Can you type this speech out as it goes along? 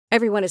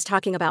Everyone is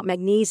talking about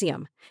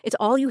magnesium. It's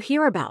all you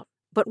hear about.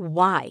 But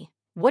why?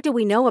 What do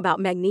we know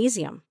about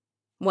magnesium?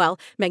 Well,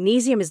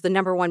 magnesium is the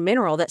number one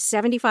mineral that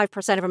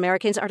 75% of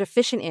Americans are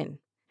deficient in.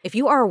 If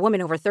you are a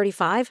woman over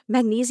 35,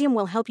 magnesium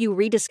will help you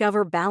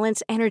rediscover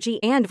balance,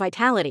 energy, and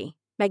vitality.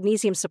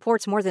 Magnesium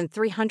supports more than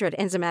 300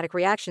 enzymatic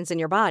reactions in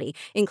your body,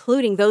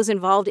 including those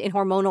involved in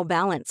hormonal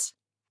balance.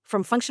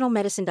 From functional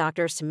medicine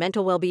doctors to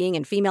mental well-being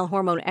and female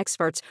hormone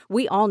experts,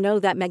 we all know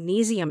that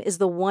magnesium is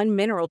the one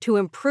mineral to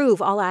improve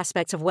all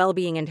aspects of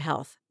well-being and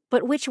health.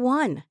 But which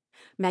one?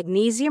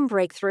 Magnesium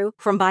Breakthrough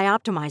from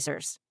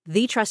Bioptimizers,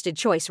 the trusted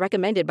choice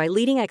recommended by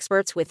leading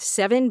experts with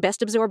 7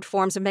 best-absorbed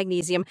forms of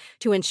magnesium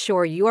to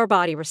ensure your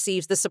body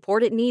receives the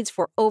support it needs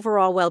for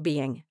overall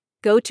well-being.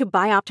 Go to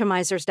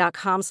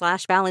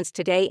bioptimizers.com/balance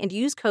today and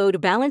use code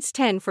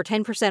BALANCE10 for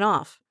 10%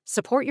 off.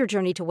 Support your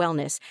journey to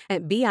wellness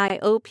at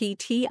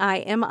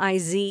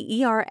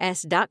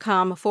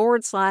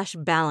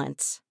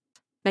bioptimizers.com/balance.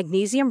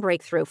 Magnesium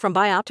Breakthrough from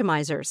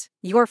Bioptimizers,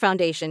 your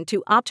foundation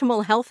to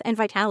optimal health and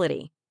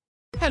vitality.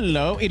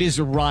 Hello, it is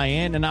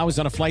Ryan, and I was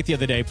on a flight the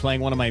other day playing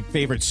one of my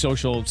favorite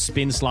social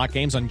spin slot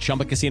games on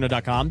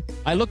ChumbaCasino.com.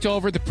 I looked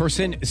over at the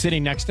person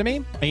sitting next to me,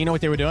 and you know what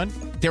they were doing?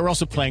 They were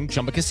also playing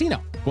Chumba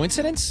Casino.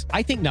 Coincidence?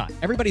 I think not.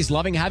 Everybody's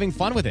loving having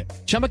fun with it.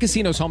 Chumba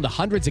Casino is home to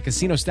hundreds of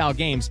casino-style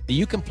games that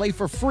you can play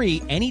for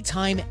free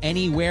anytime,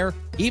 anywhere,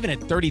 even at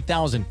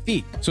 30,000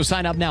 feet. So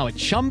sign up now at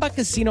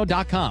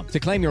ChumbaCasino.com to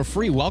claim your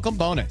free welcome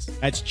bonus.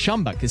 That's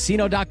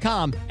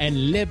ChumbaCasino.com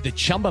and live the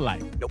Chumba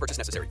life. No purchase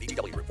necessary.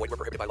 VGW. Void where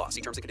prohibited by law.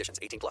 See terms and conditions.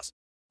 18+.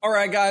 All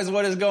right, guys,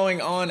 what is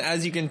going on?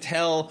 As you can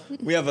tell,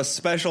 we have a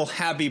special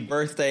happy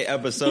birthday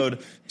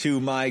episode to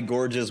my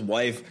gorgeous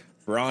wife,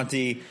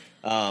 Bronte.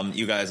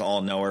 You guys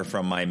all know her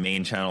from my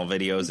main channel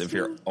videos. If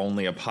you're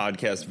only a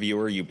podcast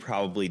viewer, you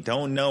probably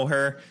don't know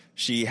her.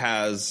 She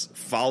has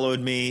followed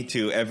me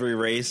to every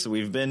race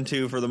we've been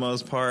to for the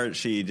most part.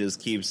 She just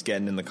keeps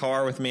getting in the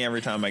car with me every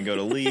time I go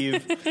to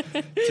leave.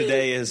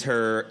 Today is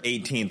her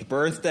 18th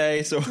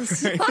birthday, so we're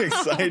very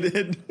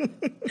excited.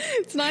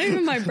 It's not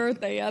even my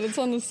birthday yet. It's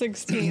on the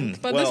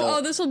 16th. But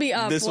well, this will be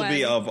up. This will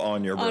be up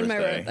on your birthday. On my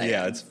birthday.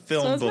 Yeah, it's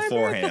filmed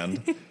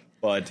beforehand.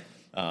 But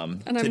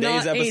and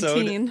today's I'm not episode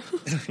 18.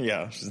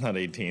 Yeah, she's not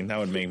 18.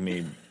 That'd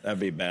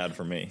be bad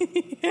for me.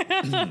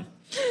 Yeah.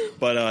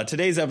 But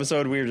today's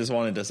episode, we just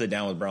wanted to sit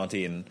down with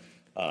Bronte and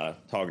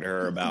talk to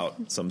her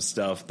about some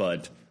stuff.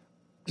 But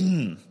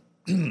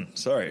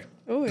sorry.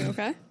 Oh,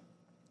 okay.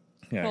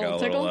 Yeah, I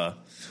got a little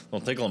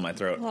tickle in my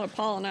throat. A lot of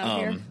pollen out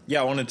here.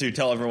 Yeah, I wanted to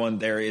tell everyone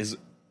there is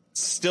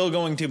still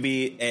going to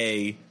be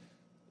a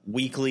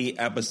weekly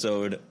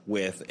episode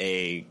with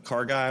a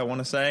car guy, I want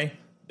to say.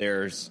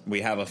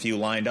 We have a few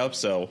lined up,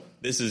 so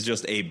this is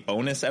just a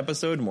bonus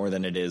episode more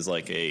than it is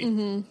like a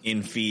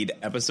in-feed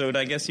episode,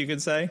 I guess you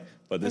could say.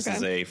 But this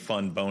is a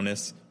fun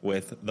bonus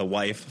with the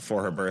wife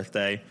for her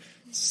birthday.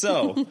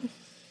 So,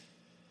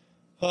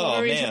 What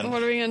are we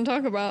going to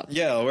talk about?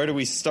 Yeah, where do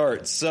we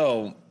start?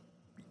 So,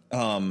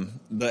 the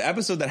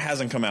episode that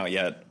hasn't come out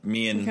yet,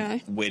 me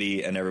and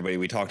Witty and everybody,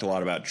 we talked a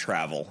lot about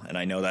travel. And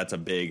I know that's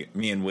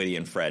me and Witty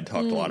and Fred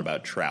talked a lot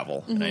about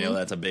travel. And I know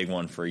that's a big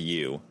one for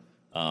you.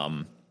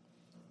 In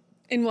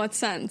what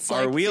sense?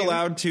 Are we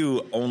allowed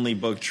to only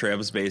book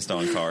trips based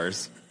on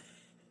cars?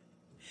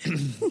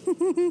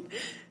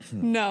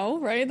 No,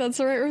 right? That's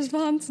the right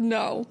response?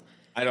 No.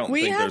 I don't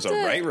think there's a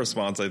right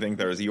response. I think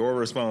there's your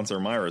response or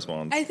my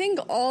response. I think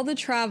all the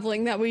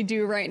traveling that we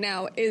do right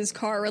now is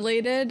car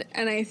related.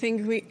 And I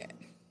think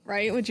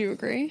right? Would you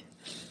agree?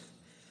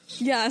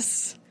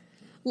 Yes.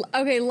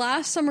 Okay,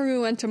 last summer we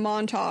went to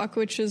Montauk,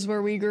 which is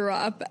where we grew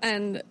up,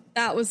 and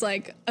that was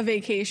like a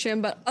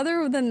vacation. But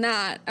other than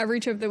that, every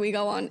trip that we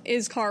go on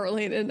is car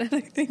related. And I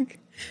think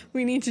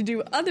we need to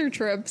do other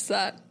trips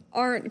that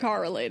aren't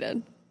car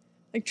related.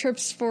 Like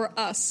trips for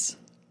us,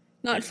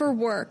 not for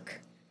work.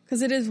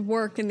 Because it is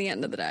work in the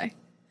end of the day.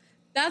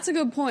 That's a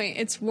good point.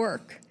 It's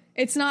work.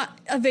 It's not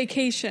a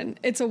vacation.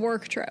 It's a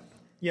work trip.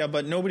 Yeah,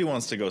 but nobody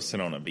wants to go sit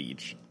on a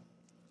beach.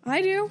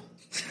 I do.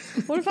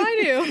 What if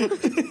I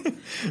do?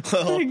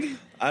 Well,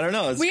 I don't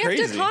know. It's crazy.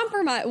 We have to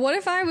compromise. What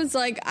if I was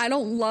like, I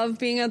don't love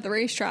being at the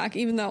racetrack,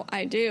 even though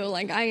I do.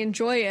 Like, I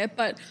enjoy it.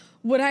 But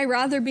would I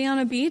rather be on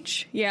a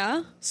beach?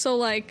 Yeah. So,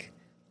 like,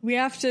 we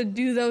have to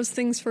do those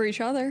things for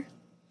each other.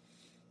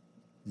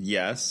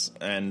 Yes,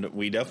 and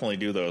we definitely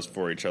do those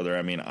for each other.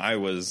 I mean, I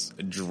was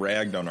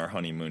dragged on our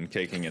honeymoon,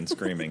 kicking and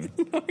screaming.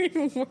 No,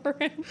 you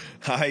weren't.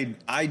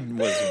 I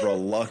was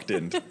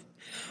reluctant.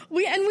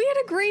 We had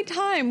a great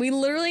time. We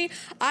literally,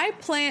 I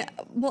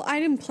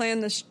didn't plan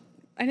this.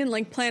 I didn't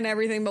like plan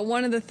everything, but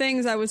one of the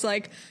things I was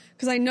like,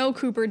 because I know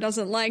Cooper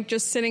doesn't like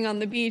just sitting on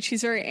the beach.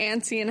 He's very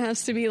antsy and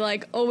has to be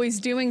like always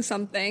doing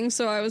something.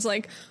 So I was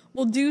like,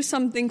 we'll do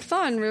something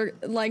fun. We're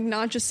like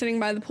not just sitting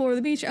by the pool or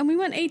the beach. And we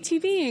went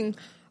ATVing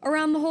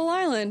around the whole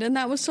island, and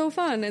that was so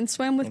fun, and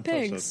swam with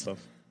pigs.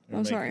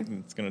 I'm sorry.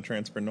 It's going to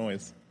transfer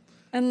noise.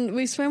 And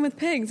we swam with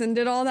pigs and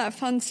did all that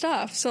fun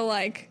stuff. So,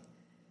 like,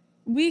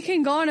 we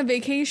can go on a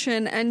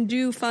vacation and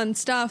do fun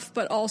stuff,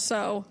 but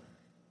also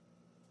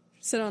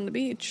sit on the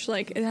beach.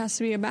 Like, it has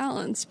to be a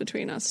balance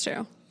between us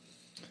two.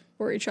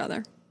 for each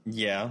other.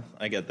 Yeah,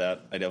 I get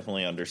that. I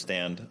definitely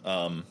understand.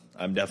 I'm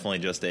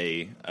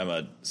definitely I'm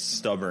a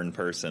stubborn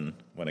person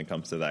when it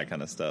comes to that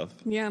kind of stuff.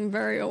 Yeah, I'm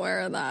very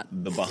aware of that.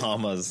 The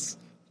Bahamas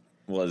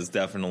was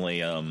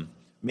definitely,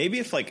 maybe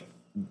if like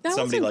That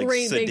somebody was a like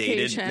great sedated,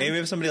 vacation. maybe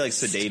if somebody like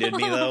sedated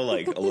me though,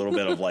 like a little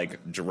bit of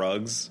like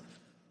drugs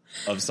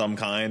of some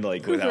kind,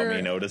 like without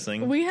me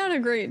noticing. We had a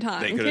great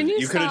time.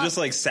 You could have just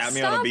like sat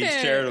me on a beach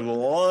chair and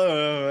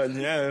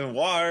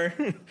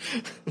why?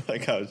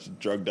 Like I was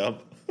drugged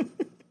up.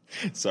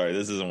 Sorry,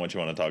 this isn't what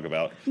you want to talk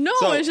about. No,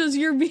 so, it's just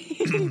you're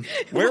being.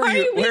 Where were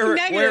you?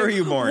 Where were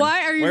you born?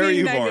 Why are you where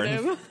being were you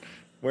negative? Born?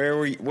 Where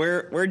were you?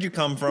 Where'd you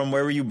come from?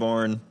 Where were you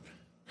born?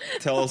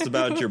 Tell us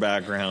about your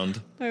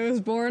background. I was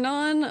born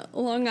on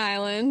Long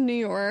Island, New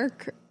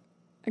York.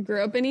 I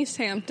grew up in East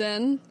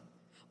Hampton.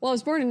 Well, I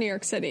was born in New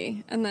York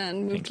City and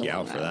then moved to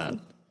Long Island.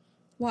 That.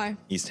 Why?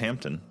 East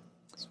Hampton.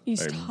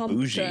 East Hampton.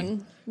 Bougie.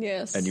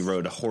 Yes. And you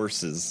rode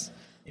horses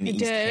in I East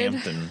did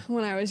Hampton.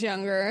 When I was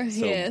younger.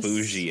 So yes.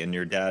 bougie, and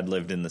your dad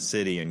lived in the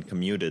city and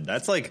commuted.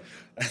 That's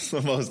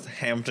the most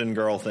Hampton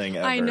girl thing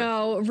ever. I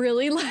know.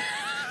 Really?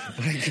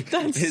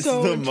 That's it's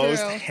so the true.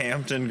 most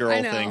Hampton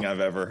girl thing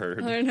I've ever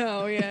heard. I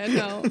know, yeah,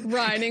 no.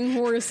 Riding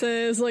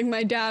horses, like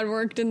my dad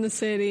worked in the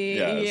city.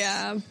 Yes.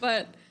 Yeah,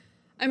 but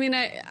I mean,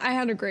 I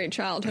had a great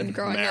childhood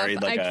growing Married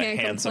up. like I a can't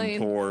handsome,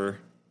 complain. poor,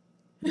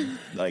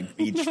 like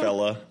beach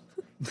fella.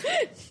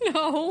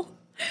 No,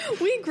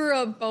 we grew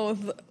up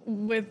both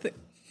with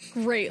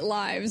great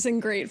lives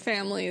and great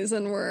families,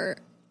 and were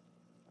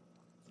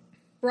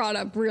brought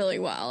up really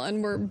well,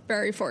 and we're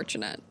very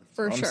fortunate.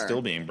 I'm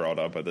still being brought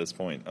up at this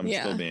point. I'm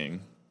still being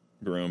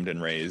groomed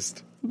and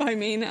raised. By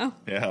me now?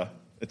 Yeah.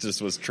 It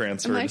just was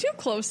transferred. Am I too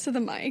close to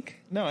the mic?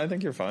 No, I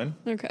think you're fine.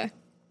 Okay.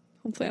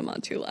 Hopefully I'm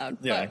not too loud.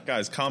 Yeah,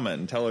 guys, comment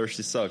and tell her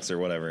she sucks or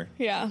whatever.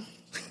 Yeah.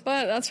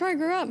 But that's where I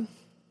grew up.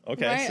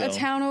 Okay. Right? So, a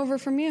town over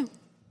from you.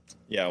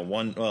 Yeah,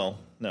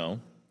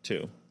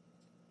 two.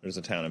 There's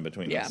a town in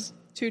between us.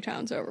 2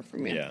 towns over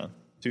from you. Yeah.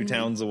 2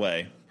 towns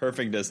away.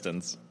 Perfect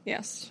distance.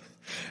 Yes.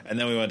 And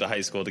then we went to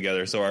high school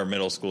together, so our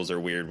middle schools are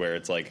weird, where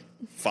it's like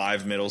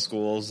 5 middle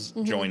schools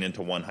join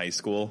into one high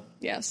school.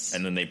 Yes.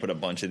 And then they put a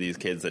bunch of these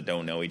kids that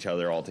don't know each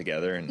other all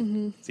together,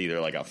 and it's either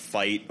like a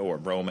fight or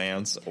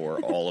romance or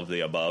all of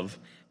the above.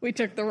 We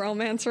took the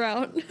romance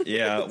route.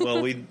 Yeah,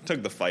 well, we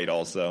took the fight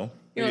also.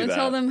 You want to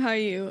tell them how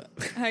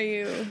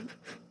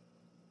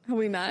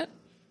we met?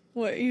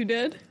 What you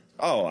did?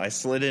 Oh, I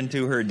slid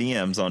into her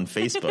DMs on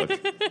Facebook,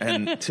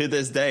 and to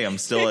this day, I'm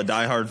still a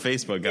diehard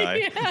Facebook guy.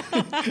 Yeah.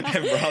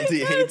 And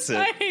Bronte hates it.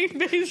 I hate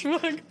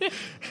Facebook.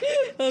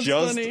 That's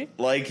just funny.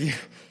 Like,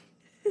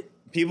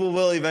 people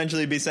will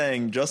eventually be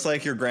saying, just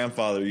like your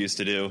grandfather used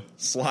to do,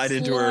 slide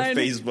into her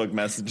Facebook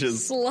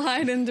messages.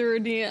 Slide into her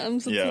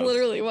DMs. It's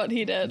literally what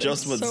he did.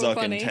 Just what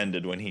Zuck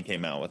intended when he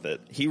came out with it.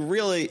 He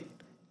really...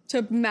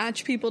 To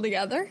match people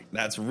together?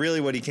 That's really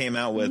what he came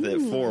out with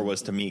it for,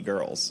 was to meet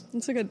girls.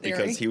 That's a good theory.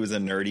 Because he was a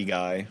nerdy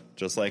guy,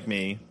 just like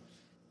me.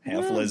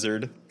 Half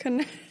lizard.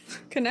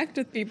 Connect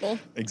with people.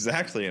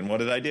 Exactly. And what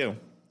did I do?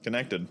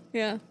 Connected.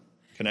 Yeah.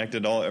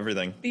 Connected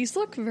everything. These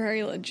look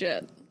very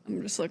legit.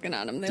 I'm just looking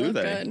at them. They look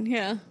good.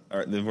 Yeah. All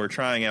right, we're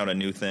trying out a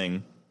new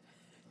thing.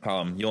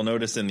 You'll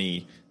notice in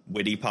the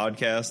Witty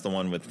podcast, the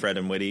one with Fred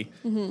and Witty,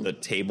 the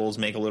tables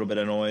make a little bit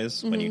of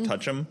noise when you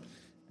touch them.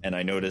 And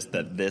I noticed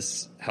that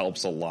this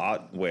helps a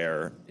lot,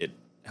 where it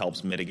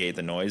helps mitigate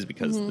the noise,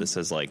 because this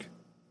is like...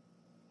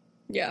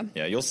 Yeah.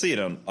 Yeah, you'll see it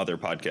on other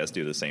podcasts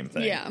do the same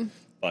thing. Yeah.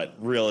 But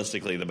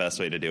realistically, the best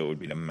way to do it would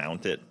be to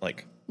mount it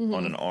like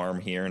on an arm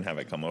here and have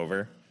it come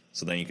over.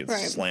 So then you could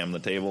slam the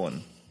table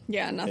and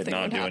nothing it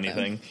not would do happen.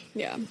 anything.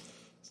 Yeah.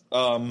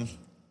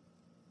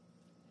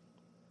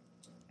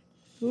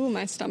 Ooh, am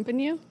I stumping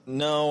you?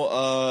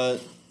 No,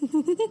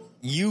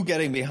 you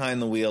getting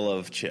behind the wheel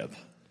of Chip.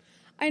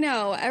 I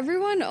know.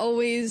 Everyone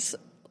always,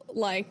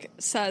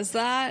 says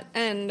that,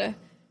 and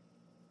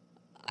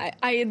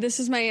I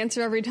this is my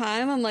answer every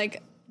time. I'm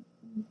like,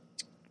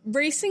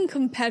 racing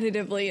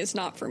competitively is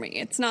not for me.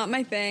 It's not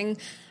my thing.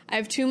 I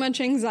have too much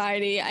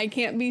anxiety. I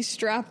can't be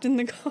strapped in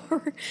the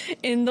car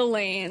in the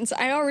lanes.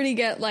 I already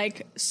get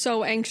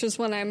so anxious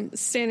when I'm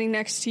standing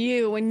next to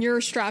you when you're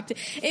strapped in.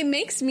 It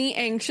makes me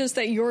anxious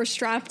that you're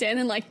strapped in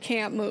and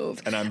can't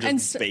move. And I'm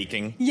just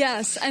baking.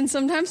 Yes. And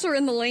sometimes we're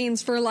in the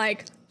lanes for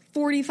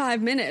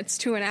 45 minutes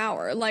to an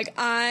hour.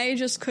 I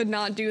just could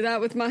not do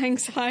that with my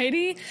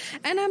anxiety.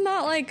 And I'm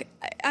not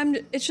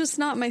it's just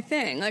not my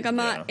thing. I'm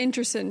not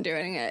interested in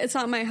doing it. It's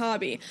not my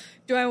hobby.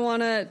 Do I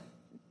want to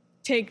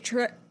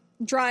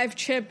drive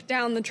Chip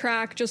down the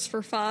track just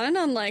for fun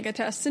on a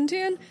test and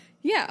tune?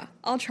 Yeah,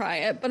 I'll try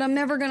it, but I'm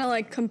never going to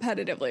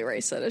competitively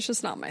race it. It's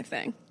just not my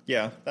thing.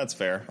 Yeah, that's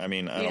fair. I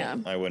mean,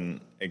 I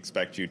wouldn't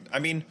expect you. I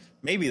mean,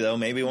 maybe though,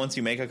 maybe once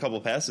you make a couple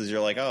passes,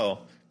 you're like, oh,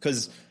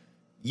 because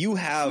you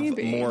have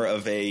more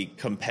of a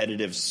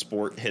competitive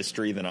sport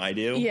history than I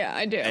do. Yeah,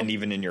 I do. And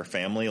even in your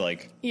family,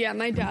 Yeah,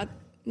 my dad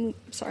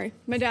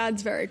my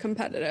dad's very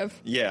competitive.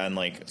 Yeah, and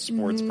like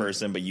sports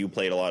person, but you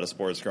played a lot of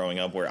sports growing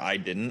up where I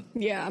didn't.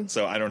 Yeah.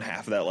 So I don't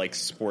have that like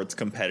sports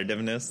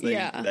competitiveness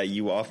that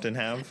you often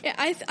have. Yeah,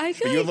 I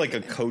feel but you have like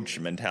a coach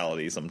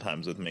mentality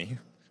sometimes with me.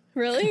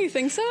 Really? You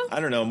think so? I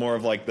don't know, more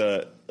of like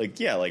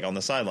like on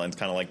the sidelines,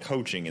 kind of like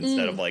coaching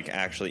instead of like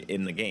actually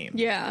in the game.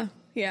 Yeah,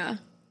 yeah.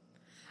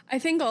 I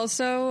think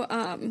also,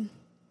 I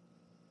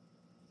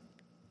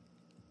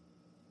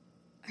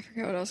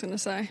forget what I was going to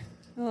say.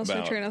 I lost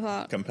my train of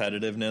thought.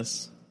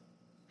 Competitiveness.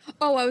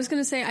 Oh, I was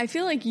going to say, I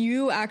feel like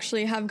you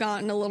actually have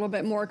gotten a little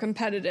bit more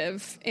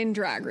competitive in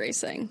drag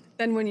racing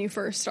than when you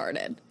first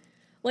started.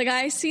 Like,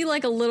 I see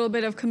like a little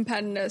bit of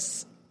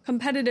competitiveness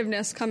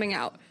coming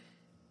out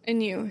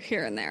in you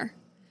here and there.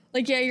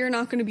 Like, yeah, you're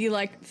not going to be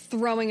like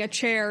throwing a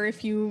chair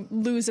if you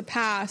lose a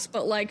pass,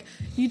 but like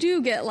you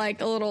do get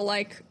like a little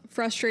like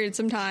frustrated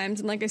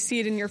sometimes, and like I see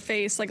it in your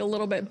face, like a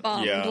little bit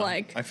bummed. Yeah,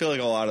 like I feel like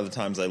a lot of the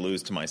times I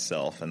lose to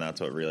myself, and that's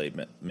what really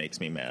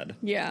makes me mad.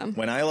 Yeah,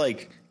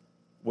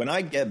 when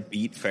I get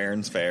beat fair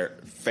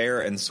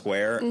and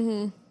square,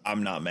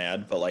 I'm not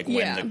mad. But like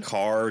when the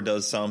car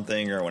does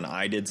something, or when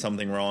I did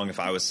something wrong, if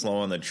I was slow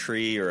on the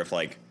tree, or if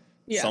like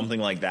something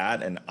like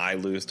that, and I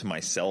lose to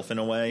myself in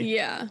a way,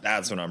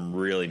 that's when I'm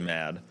really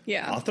mad.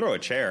 Yeah, I'll throw a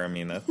chair. I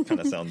mean, that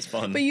kind of sounds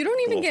fun. But you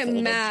don't even get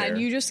mad. Chair.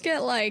 You just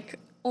get like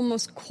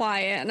almost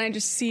quiet, and I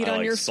just see it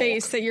on your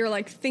face that you're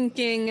like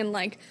thinking and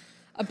like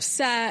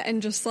upset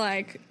and just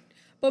like,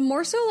 but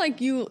more so like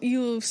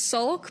you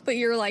sulk, but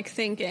you're like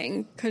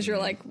thinking, because you're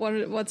like,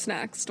 what's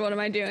next? What am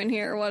I doing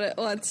here?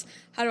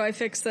 How do I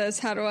fix this?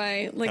 How do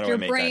I like, your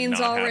brain's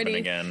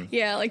already,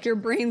 like your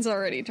brain's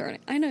already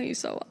turning. I know you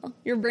so well.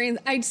 Your brain,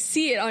 I'd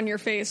see it on your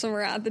face when we're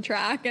at the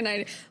track, and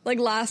I like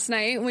last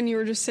night when you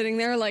were just sitting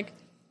there like,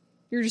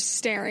 you're just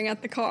staring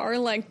at the car,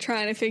 like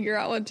trying to figure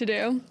out what to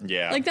do.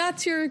 Yeah. Like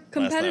that's your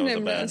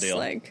competitiveness,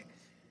 like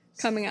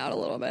coming out a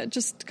little bit. It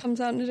just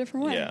comes out in a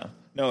different way. Yeah.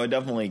 No, it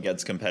definitely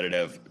gets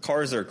competitive.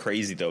 Cars are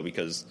crazy though,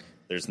 because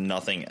there's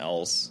nothing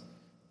else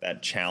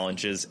that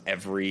challenges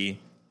every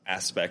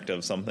aspect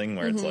of something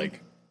where it's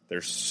like,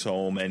 there's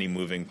so many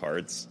moving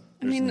parts.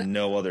 There's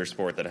no other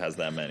sport that has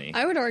that many.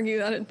 I would argue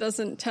that it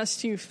doesn't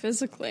test you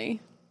physically.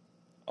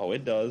 Oh,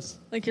 it does.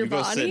 Like your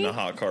body? You go sit in a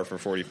hot car for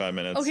 45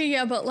 minutes. Okay,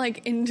 yeah, but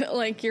like into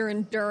like your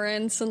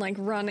endurance and like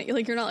running,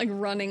 like you're not like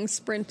running,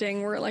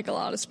 sprinting, where like a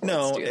lot of sports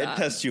do that. No, it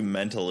tests you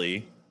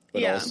mentally,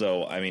 but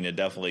also, I mean, it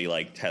definitely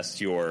like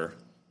tests your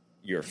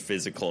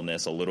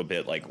physicalness a little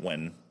bit. Like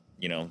when,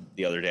 you know,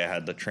 the other day I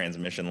had the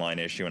transmission line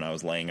issue and I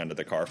was laying under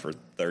the car for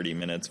 30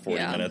 minutes,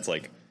 40 minutes.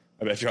 Like,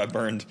 I bet you I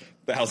burned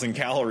 1,000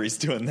 calories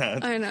doing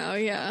that. I know,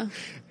 yeah.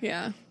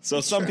 Yeah.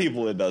 So some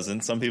people it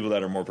doesn't. Some people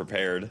that are more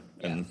prepared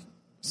and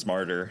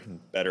smarter and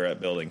better at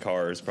building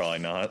cars, probably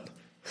not.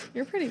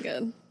 You're pretty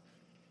good.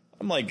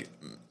 I'm like,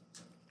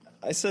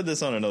 I said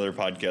this on another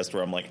podcast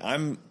where I'm like,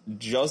 I'm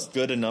just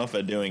good enough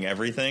at doing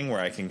everything where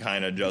I can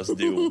kind of just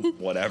do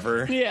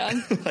whatever. Yeah.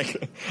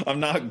 Like,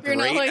 I'm not You're great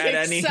not, like,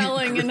 at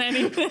excelling in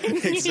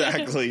anything.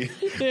 Exactly.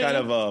 Kind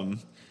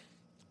of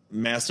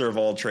master of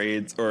all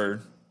trades, or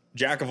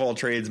jack of all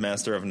trades,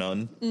 master of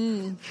none.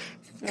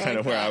 Kind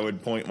of where I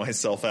would point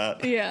myself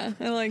at. Yeah,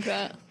 I like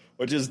that.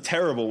 Which is a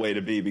terrible way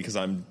to be, because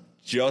I'm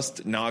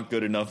just not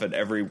good enough at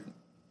every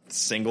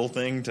single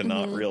thing to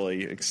not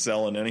really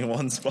excel in any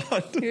one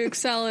spot. You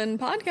excel in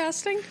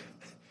podcasting?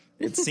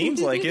 It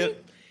seems like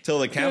it, till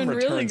the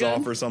camera turns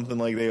off or something,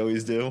 like they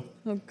always do.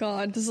 Oh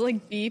God, does it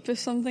like beep if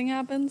something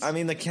happens? I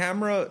mean, the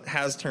camera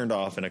has turned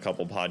off in a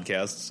couple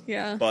podcasts,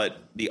 but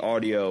the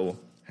audio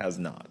has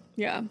not.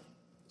 Yeah,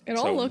 it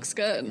all looks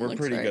good. We're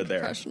pretty good there.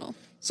 Professional.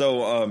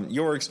 So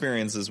your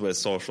experiences with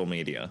social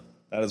media,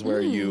 that is where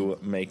you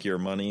make your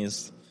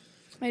monies.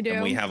 I do.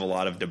 And we have a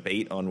lot of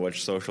debate on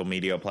which social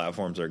media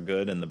platforms are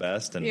good and the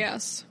best. And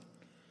yes.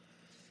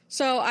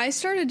 So I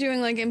started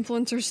doing like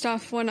influencer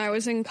stuff when I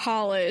was in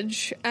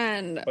college.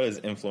 And what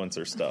is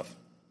influencer stuff?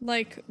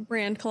 Like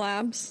brand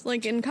collabs.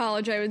 Like in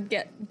college I would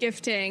get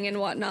gifting and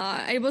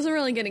whatnot. I wasn't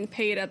really getting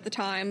paid at the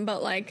time,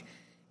 but like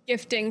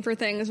gifting for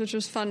things, which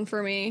was fun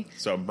for me.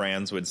 So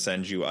brands would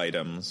send you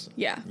items.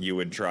 Yeah. You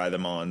would try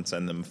them on,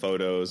 send them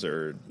photos,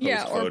 or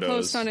post photos. Or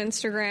post on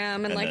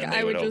Instagram, and like then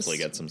I would hopefully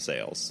get some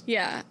sales.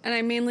 Yeah, and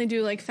I mainly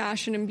do like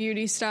fashion and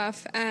beauty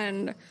stuff,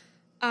 and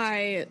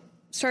I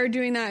started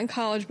doing that in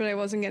college, but I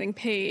wasn't getting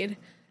paid.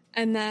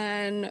 And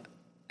then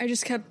I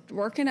just kept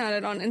working at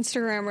it on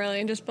Instagram, really,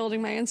 and just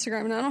building my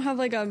Instagram. And I don't have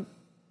like a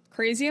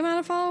crazy amount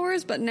of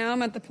followers, but now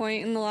I'm at the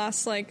point in the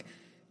last like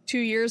 2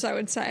 years, I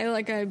would say,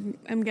 like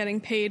I'm getting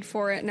paid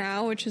for it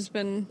now, which has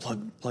been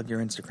plug your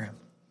Instagram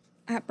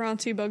at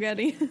Bronte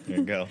Bogetti. There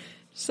you go.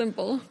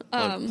 Simple.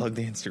 Plug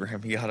the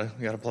Instagram. You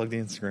gotta plug the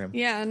Instagram.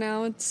 Yeah,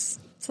 now it's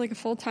like a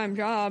full-time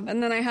job,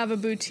 and then I have a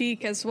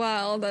boutique as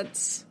well. I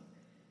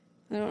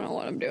don't know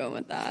what I'm doing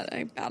with that.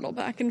 I battle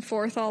back and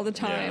forth all the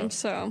time.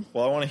 So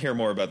well, I want to hear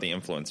more about the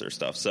influencer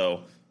stuff.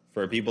 So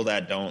for people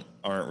that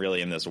aren't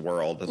really in this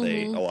world, a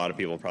lot of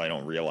people probably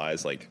don't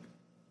realize like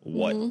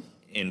what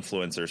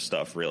influencer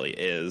stuff really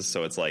is.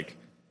 So it's like,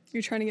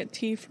 you're trying to get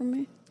tea from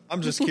me?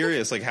 I'm just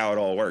curious, like, how it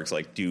all works.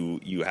 Like, do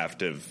you have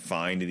to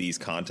find these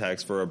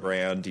contacts for a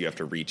brand? Do you have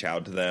to reach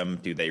out to them?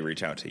 Do they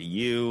reach out to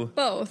you?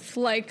 Both.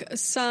 Like,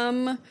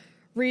 some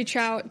reach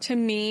out to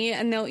me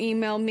and they'll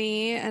email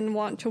me and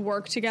want to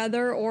work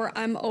together, or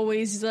I'm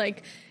always,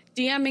 like,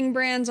 DMing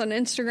brands on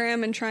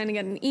Instagram and trying to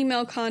get an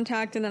email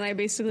contact, and then I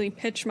basically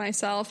pitch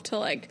myself to,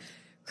 like,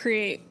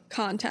 create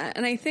content.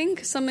 And I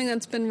think something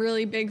that's been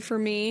really big for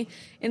me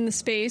in the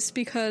space,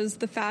 because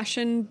the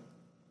fashion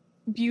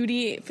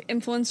beauty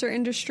influencer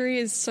industry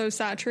is so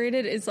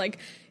saturated, is like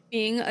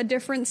being a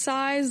different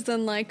size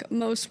than like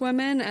most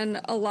women, and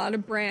a lot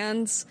of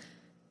brands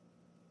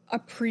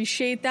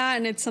appreciate that,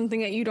 and it's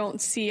something that you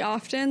don't see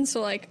often.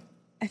 So like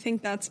I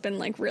think that's been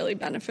like really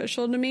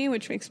beneficial to me,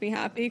 which makes me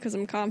happy because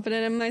I'm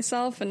confident in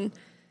myself and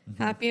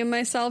happy in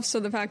myself.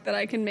 So the fact that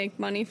I can make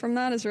money from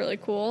that is really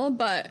cool.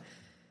 But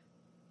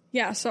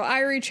yeah, so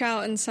I reach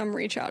out and some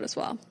reach out as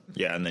well.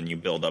 Yeah, and then you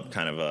build up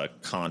kind of a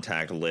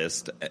contact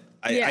list.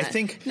 I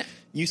think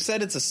you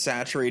said it's a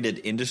saturated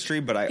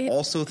industry, but I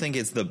also think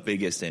it's the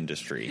biggest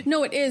industry.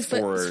 No, it is,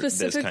 but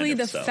specifically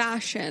the stuff.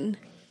 Fashion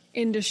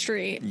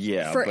industry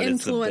but for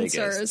it's the influencers.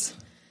 biggest.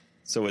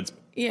 So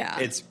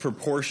it's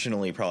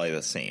proportionally probably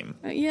the same.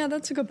 Yeah,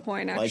 that's a good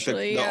point,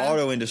 actually. Like the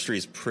auto industry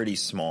is pretty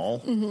small.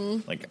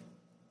 Mm-hmm. Like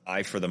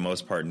I, for the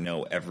most part,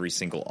 know every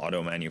single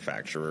auto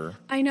manufacturer.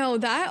 I know,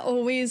 that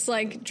always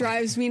like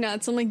drives me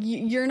nuts. I'm like,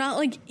 you're not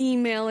like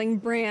emailing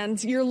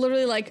brands. You're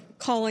literally like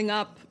calling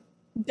up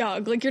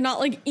Doug. Like you're not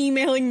like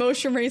emailing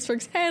Motion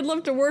Raceworks, hey, I'd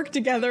love to work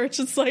together. It's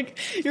just like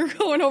you're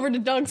going over to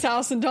Doug's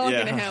house and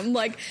talking to him.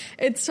 Like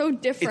it's so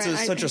different.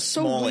 It's such a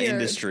small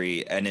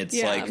industry, and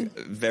it's like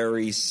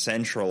very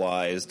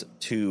centralized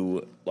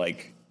to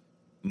like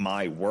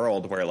my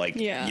world where like,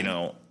 you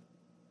know,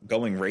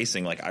 going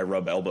racing, like I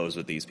rub elbows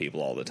with these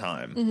people all the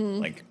time.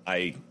 Mm-hmm. Like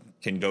I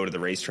can go to the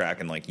racetrack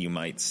and like you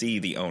might see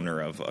the owner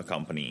of a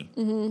company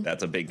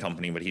that's a big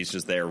company, but he's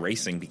just there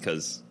racing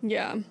because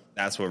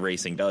that's what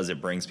racing does.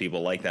 It brings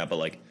people like that. But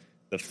like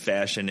the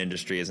fashion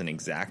industry isn't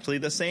exactly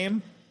the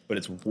same, but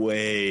it's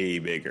way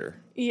bigger.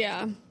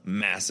 Yeah.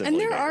 Massively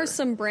And there are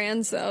some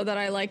brands though that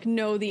I like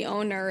know the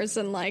owners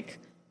and like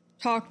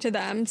talk to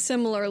them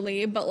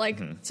similarly, but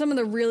like some of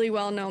the really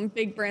well-known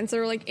big brands that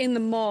are like in the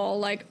mall,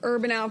 like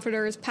Urban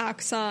Outfitters,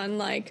 PacSun,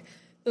 like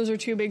those are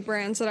two big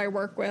brands that I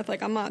work with.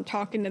 Like I'm not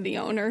talking to the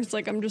owners,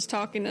 like I'm just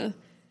I'm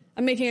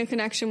making a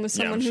connection with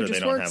someone who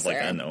just works there. I'm sure they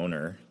don't have like an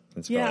owner.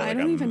 It's I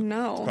don't even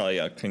know. It's probably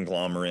a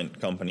conglomerate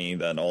company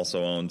that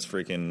also owns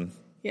freaking.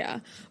 Yeah,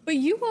 but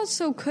you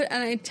also could,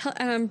 and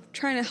I'm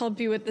trying to help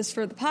you with this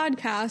for the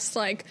podcast.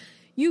 Like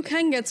you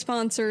can get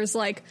sponsors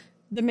like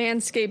the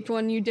Manscaped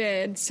one you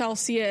did,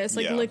 Celsius,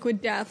 like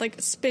Liquid Death, like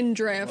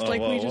Spindrift.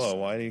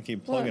 Why do you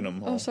keep plugging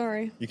them? Oh,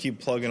 sorry. You keep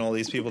plugging all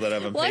these people that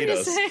haven't paid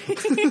us.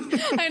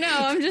 I know.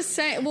 I'm just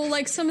saying. Well,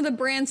 like some of the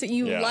brands that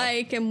you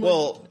like, and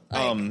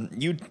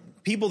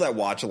people that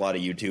watch a lot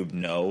of YouTube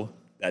know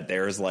that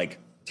there's like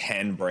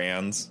 10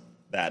 brands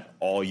that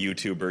all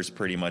YouTubers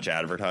pretty much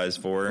advertise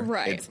for.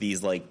 Right. It's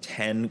these like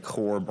 10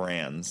 core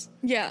brands.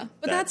 Yeah,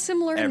 but that's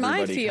similar in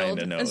my field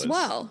as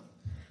well.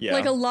 Yeah.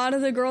 Like a lot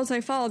of the girls I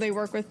follow, they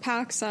work with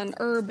PacSun,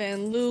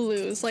 Urban,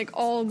 Lulu's, like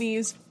all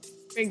these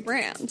big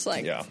brands.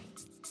 Like,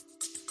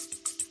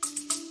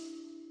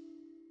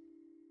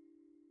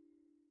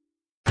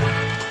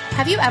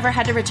 Have you ever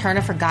had to return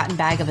a forgotten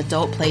bag of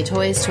adult play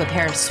toys to a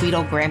pair of sweet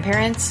old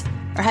grandparents?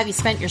 Or have you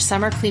spent your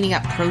summer cleaning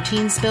up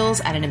protein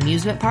spills at an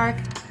amusement park?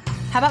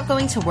 How about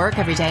going to work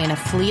every day in a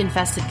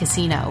flea-infested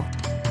casino?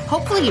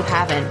 Hopefully you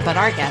haven't, but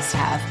our guests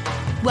have.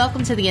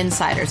 Welcome to the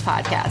Insiders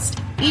Podcast.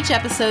 Each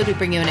episode, we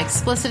bring you an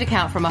explicit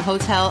account from a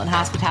hotel and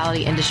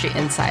hospitality industry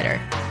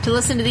insider. To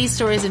listen to these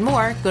stories and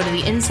more, go to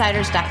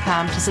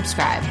theinsiders.com to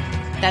subscribe.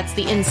 That's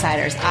The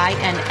Insiders,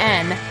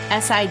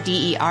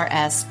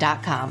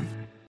 INNSIDERS.com.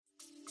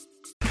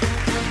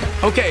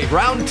 Okay,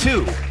 round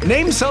two.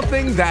 Name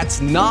something that's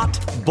not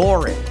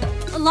boring.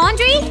 A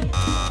laundry?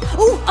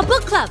 Ooh, a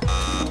book club.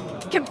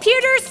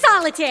 Computer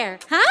solitaire,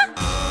 huh?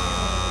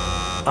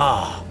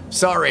 Ah,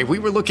 sorry, we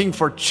were looking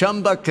for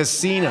Chumba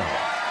Casino.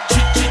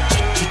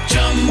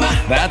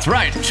 That's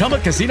right.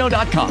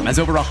 ChumbaCasino.com has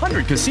over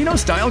 100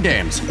 casino-style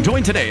games.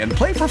 Join today and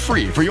play for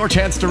free for your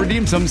chance to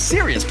redeem some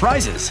serious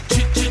prizes.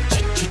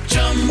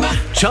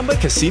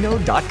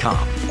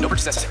 ChumbaCasino.com. No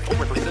purchase necessary. Void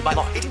where prohibited by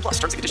law. 18+.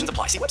 Terms and conditions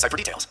apply. See website for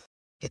details.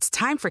 It's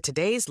time for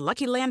today's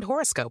Lucky Land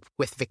horoscope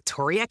with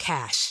Victoria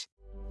Cash.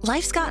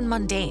 Life's gotten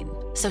mundane,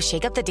 so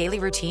shake up the daily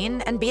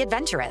routine and be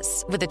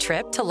adventurous with a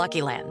trip to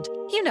Lucky Land.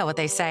 You know what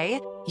they say.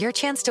 Your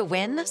chance to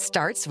win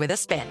starts with a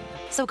spin.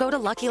 So go to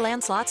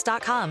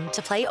LuckyLandSlots.com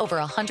to play over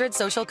 100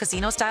 social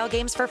casino-style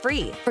games for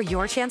free for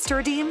your chance to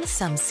redeem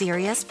some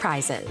serious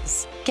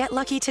prizes. Get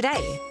lucky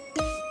today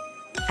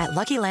at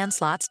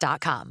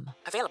LuckyLandSlots.com.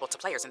 Available to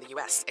players in the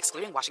U.S.,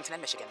 excluding Washington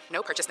and Michigan.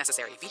 No purchase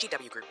necessary.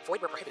 VGW Group.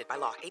 Void where prohibited by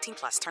law.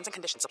 18+. Terms and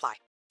conditions apply.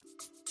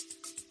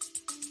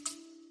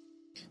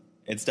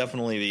 It's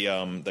definitely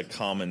the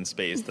common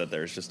space that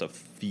there's just a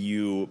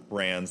few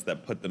brands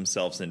that put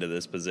themselves into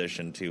this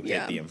position to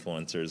hit the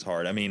influencers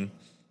hard. I mean,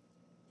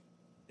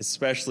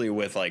 especially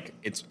with like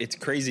it's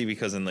crazy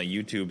because in the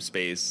YouTube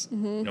space,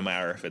 no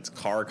matter if it's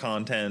car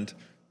content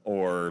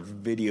or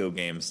video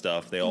game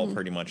stuff, they all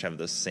pretty much have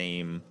the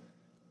same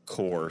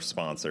core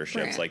sponsorships.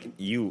 Right. Like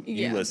you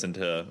listen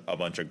to a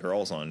bunch of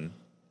girls on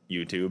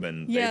YouTube,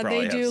 and they Yeah, probably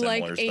they have do similar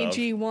like stuff.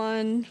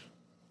 AG1,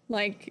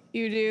 like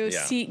you do,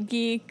 Seat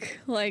Geek,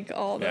 like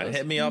all those.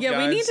 Hit me up, Yeah,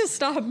 guys. we need to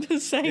stop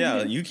saying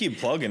Yeah, you keep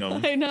plugging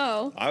them. I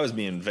know. I was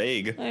being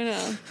vague. I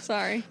know.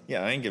 Sorry.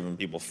 Yeah, I ain't giving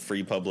people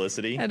free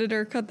publicity.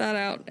 Editor, cut that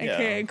out,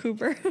 aka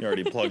Cooper. You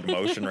already plugged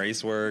Motion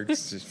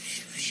Raceworks.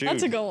 Shoot.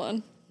 That's a good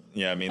one.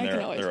 Yeah, I mean, I can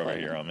they're always over plug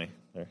here it. on me.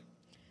 There.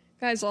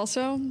 Guys,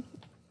 also,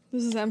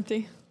 this is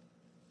empty.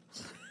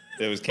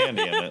 There was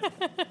candy in it.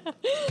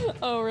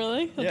 Oh,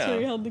 really? That's Yeah.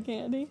 where you held the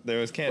candy? There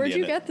was candy Where'd in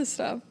you it. get this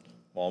stuff?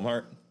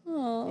 Walmart.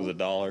 Oh, It was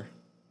 $1.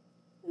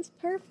 it's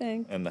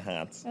perfect. And the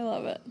hats. I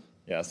love it.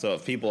 Yeah, so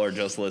if people are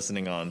just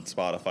listening on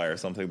Spotify or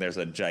something, there's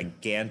a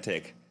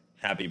gigantic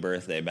happy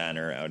birthday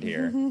banner out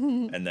here.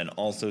 And then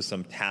also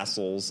some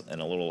tassels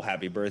and a little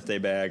happy birthday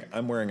bag.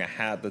 I'm wearing a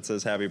hat that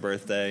says happy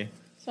birthday.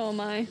 So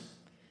am I.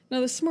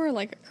 No, this is more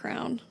like a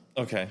crown.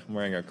 Okay, I'm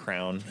wearing a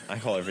crown. I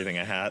call everything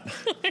a hat.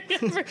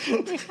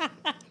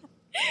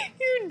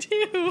 You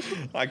do.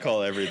 I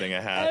call everything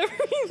a hat.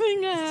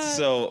 Everything a hat.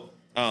 So,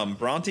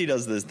 Bronte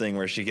does this thing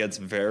where she gets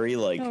very,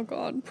 like, Oh,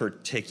 God.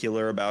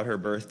 particular about her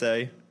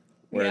birthday.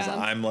 Whereas Yeah.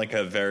 I'm, like,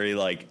 a very,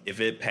 like,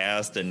 if it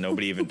passed and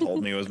nobody even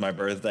told me it was my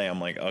birthday,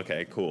 I'm like,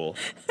 okay, cool.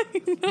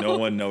 No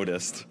one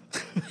noticed.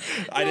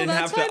 I didn't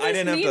have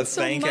to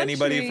thank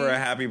anybody for a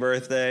happy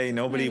birthday.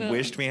 Nobody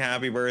wished me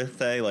happy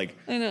birthday. Like,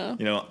 I know.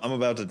 You know, I'm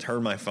about to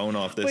turn my phone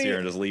off this year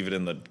and just leave it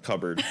in the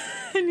cupboard.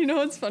 And you know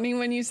what's funny?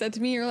 When you said to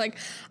me, you're like,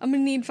 I'm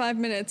going to need 5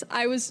 minutes.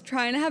 I was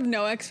trying to have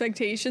no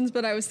expectations,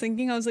 but I was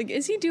thinking, I was like,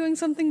 is he doing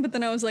something? But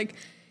then I was like,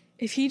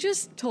 if he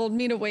just told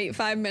me to wait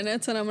 5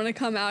 minutes and I'm going to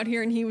come out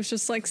here and he was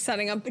just like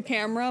setting up the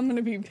camera, I'm going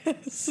to be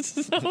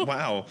pissed. So,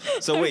 Wow.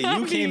 So wait,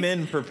 you came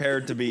in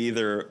prepared to be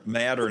either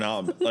mad or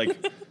not. Like,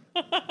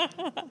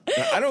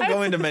 I don't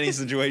go into many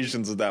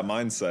situations with that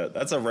mindset.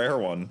 That's a rare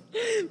one.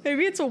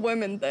 maybe it's a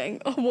woman thing,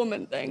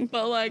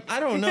 but like, I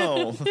don't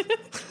know.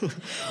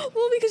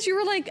 well, because you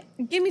were like,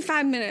 give me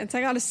 5 minutes. I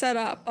got to set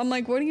up. I'm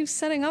like, what are you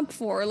setting up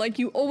for? Like,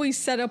 you always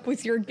set up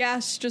with your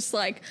guests, just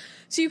like,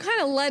 so you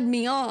kind of led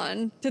me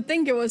on to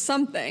think it was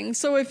something.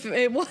 So if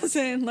it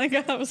wasn't, like,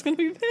 I was going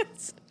to be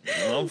pissed.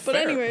 Well, But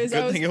fair. anyways,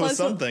 Good thing it was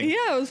something. Yeah,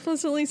 I was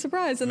pleasantly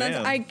surprised. And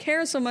Man. I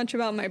care so much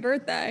about my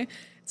birthday.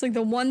 It's like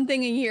the one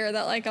thing a year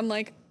that like, I'm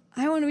like,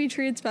 I want to be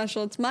treated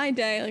special. It's my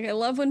day. Like, I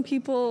love when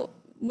people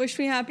wish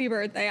me happy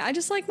birthday. I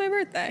just like my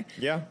birthday.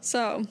 Yeah.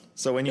 So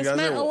when you this guys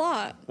meant are a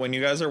lot. When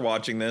you guys are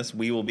watching this,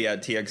 we will be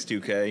at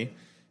TX2K.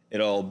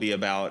 It'll be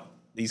about,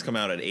 these come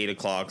out at 8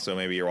 o'clock, so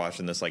maybe you're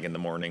watching this like in the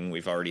morning.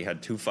 We've already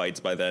had 2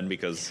 fights by then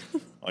because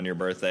on your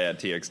birthday at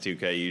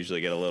TX2K, you usually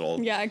get a little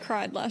Yeah, I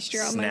cried last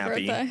year on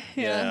snappy. my birthday.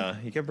 Yeah.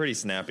 You get pretty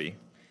snappy.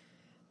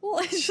 Well,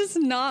 it's just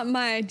not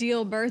my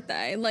ideal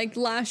birthday. Like,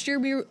 last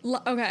year,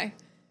 okay,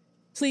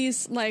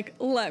 please, like,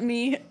 let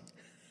me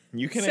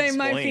You can say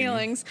explain. my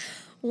feelings.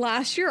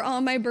 Last year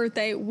on my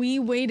birthday, we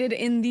waited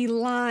in the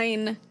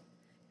line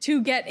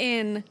to get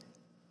in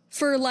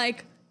for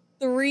like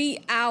 3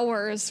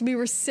 hours. We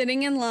were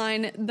sitting in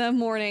line the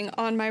morning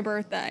on my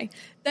birthday.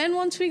 Then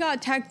once we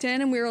got teched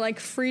in and we were like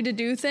free to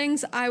do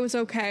things, I was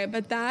okay.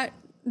 But that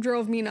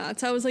drove me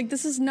nuts. I was like,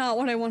 this is not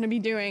what I want to be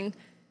doing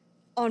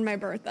on my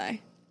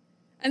birthday.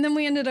 And then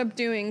we ended up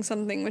doing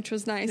something which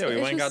was nice. Yeah, we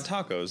It's went and just-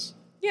 got tacos.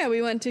 Yeah,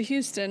 we went to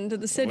Houston, to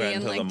the city, Went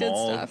and to like the did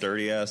mall, stuff.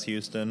 dirty ass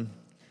Houston.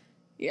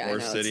 Yeah, I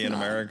Worst know, city it's in not.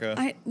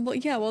 America.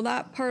 Well,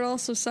 that part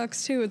also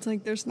sucks too. It's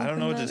like there's I nothing don't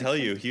know what to that tell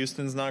you.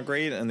 Houston's not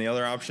great, and the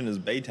other option is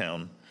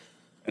Baytown.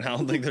 And I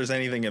don't think there's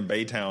anything in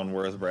Baytown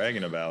worth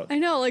bragging about. I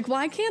know, like,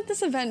 why can't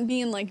this event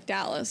be in like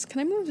Dallas? Can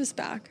I move this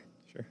back?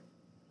 Sure.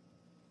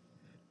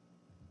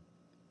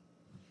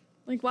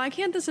 Like, why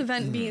can't this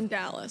event be in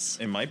Dallas?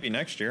 It might be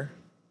next year.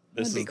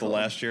 This That'd be is cool. the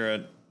last year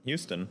at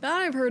Houston. That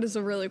I've heard is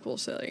a really cool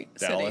city.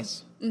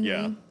 Dallas. Mhm.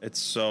 Yeah.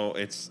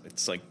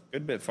 It's like a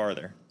good bit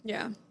farther.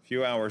 Yeah. A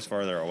few hours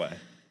farther away.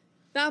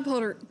 That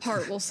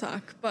part will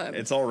suck, but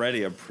It's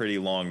already a pretty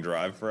long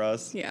drive for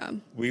us. yeah.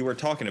 We were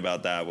talking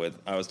about that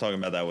I was talking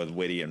about that with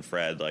Whitty and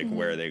Fred, like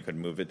where they could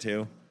move it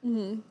to.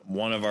 Mm-hmm.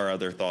 One of our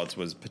other thoughts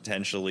was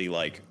potentially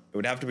like, it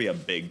would have to be a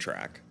big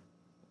track.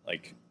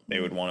 Like they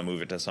would want to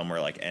move it to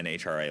somewhere like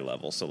NHRA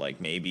level. So like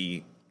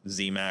maybe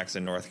ZMAX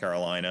in North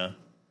Carolina.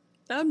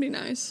 That would be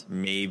nice.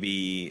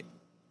 Maybe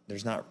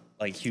there's not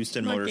like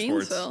Houston Like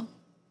Motorsports.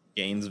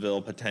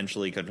 Gainesville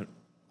potentially could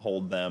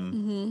hold them.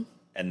 Mm-hmm.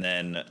 And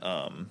then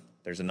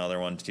there's another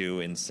one too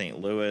in St.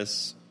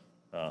 Louis.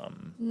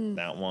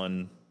 That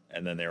one.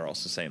 And then they're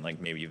also saying like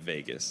maybe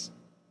Vegas.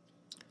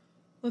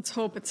 Let's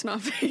hope it's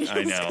not Vegas. I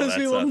know. Because That's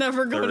we will a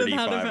never go to that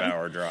event.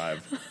 35-hour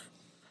drive.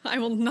 I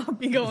will not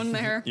be going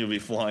there. You'll be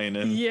flying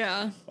in.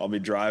 Yeah. I'll be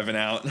driving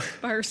out.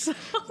 By herself.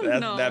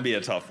 No. That'd be a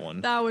tough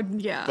one. That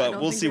would, yeah. I But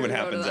don't we'll think see we what would go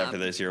to happens that. after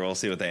this year. We'll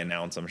see what they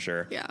announce, I'm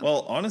sure. Yeah.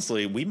 Well,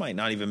 honestly, we might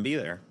not even be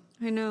there.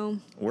 I know.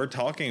 We're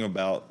talking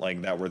about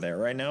like that we're there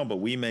right now, but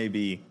we may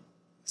be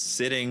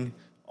sitting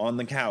on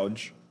the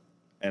couch,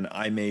 and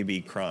I may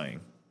be crying,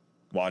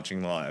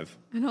 watching live.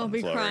 And I'll on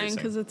be Flow crying Racing.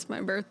 because it's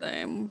my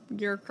birthday and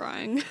you're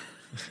crying.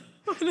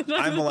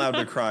 I'm allowed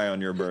to cry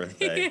on your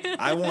birthday. Yeah.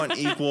 I want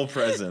equal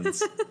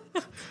presents.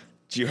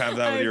 Do you have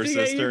that I with your have to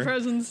get you sister?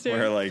 presents, too.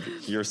 Where like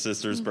your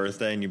sister's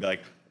birthday and you'd be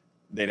like,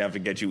 they'd have to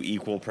get you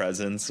equal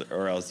presents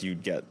or else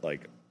you'd get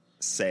like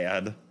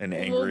sad and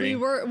angry.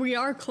 Well, we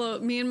are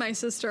close. Me and my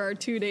sister are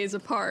 2 days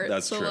apart.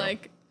 That's so true.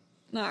 like,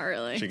 not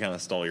really. She kind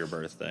of stole your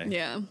birthday.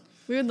 Yeah.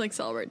 We would like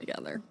celebrate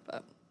together,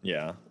 but.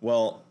 Yeah.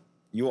 Well,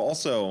 you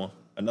also,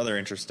 another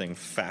interesting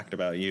fact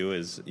about you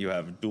is you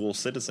have dual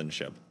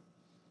citizenship.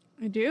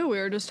 I do. We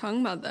were just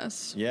talking about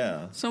this.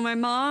 Yeah. So my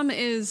mom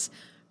is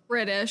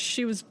British.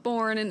 She was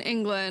born in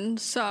England.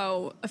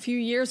 So a few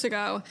years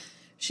ago,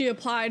 she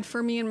applied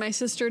for me and my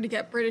sister to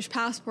get British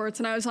passports.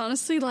 And I was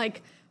honestly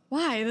like,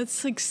 why?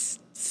 That's like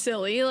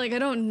silly. Like, I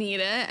don't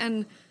need it.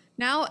 And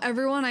now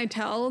everyone I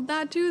tell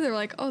that to, they're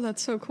like, oh,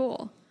 that's so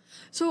cool.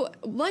 So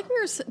like we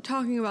were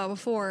talking about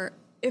before,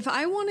 if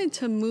I wanted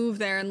to move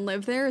there and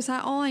live there, is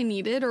that all I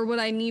needed? Or would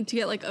I need to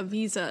get like a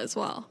visa as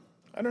well?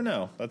 I don't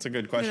know. That's a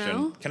good question. You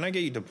know? Can I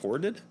get you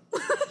deported?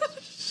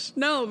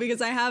 No,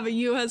 because I have a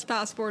U.S.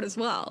 passport as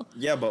well.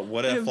 Yeah, but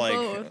what I if have like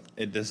both.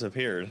 it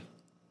disappeared?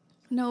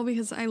 No,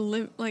 because I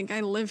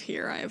live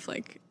here. I have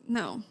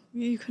no,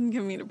 you couldn't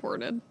get me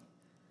deported.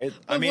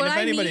 I mean, if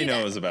anybody need-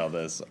 knows about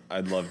this,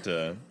 I'd love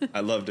to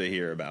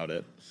hear about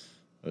it.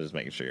 I'm just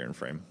making sure you're in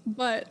frame.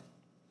 But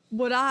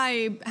would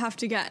I have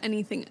to get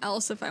anything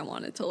else if I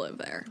wanted to live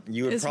there?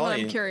 You would is probably, what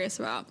I'm curious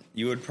about.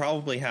 You would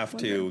probably have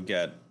to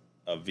get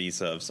a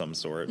visa of some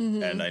sort,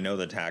 Mhm. and I know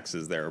the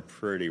taxes there are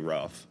pretty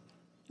rough.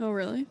 Oh,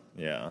 really?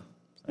 Yeah,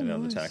 I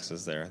know the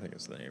taxes there. I think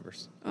it's the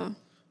neighbors. Oh.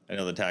 I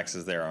know the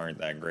taxes there aren't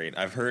that great.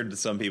 I've heard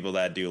some people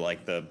that do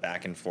like the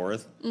back and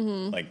forth,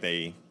 like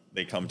they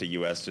come to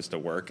U.S. just to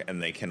work,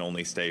 and they can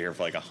only stay here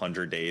for like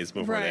 100 days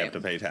before they have Right.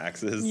 to pay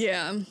taxes.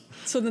 Yeah.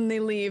 So then they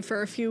leave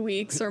for a few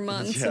weeks or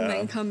months and Yeah.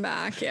 then come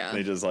back. Yeah.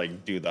 They just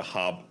like do the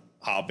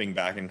hopping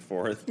back and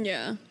forth.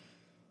 Yeah.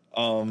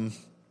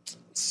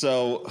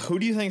 So who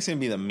do you think is going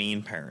to be the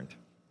mean parent?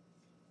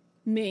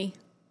 Me.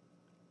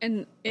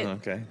 And it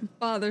Okay.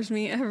 bothers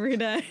me every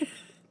day.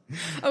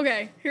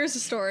 Okay, here's the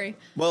story.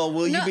 Well,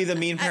 will you No, be the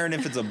mean parent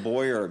if it's a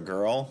boy or a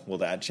girl? Will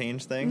that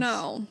change things?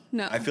 No.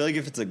 I feel like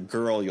if it's a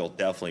girl, you'll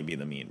definitely be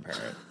the mean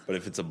parent. But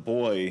if it's a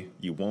boy,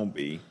 you won't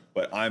be.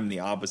 But I'm the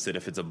opposite.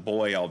 If it's a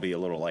boy, I'll be a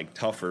little like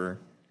tougher.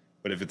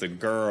 But if it's a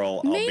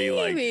girl, I'll be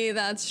like, Maybe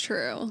that's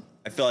true.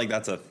 I feel like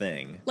that's a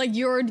thing. Like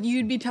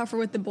you'd be tougher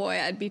with the boy,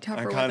 I'd be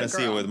tougher I with the girl. kind of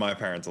see it with my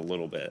parents a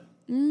little bit.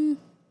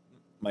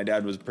 My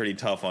dad was pretty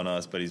tough on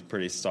us, but he's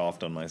pretty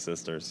soft on my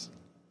sisters.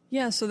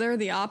 Yeah, so they're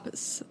the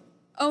opposite.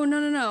 Oh, no.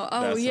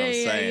 Oh, That's what I'm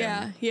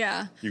saying.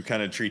 yeah. You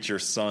kind of treat your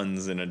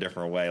sons in a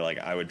different way. Like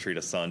I would treat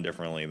a son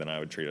differently than I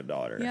would treat a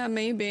daughter. Yeah,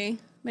 maybe.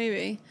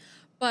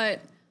 But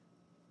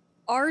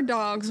our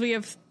dogs, we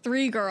have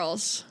 3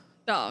 girls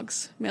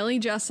dogs, Millie,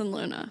 Jess, and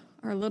Luna,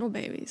 our little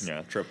babies.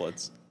 Yeah,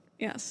 triplets.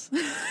 Yes.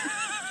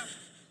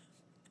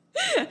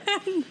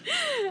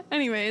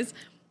 Anyways,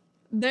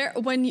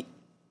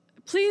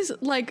 please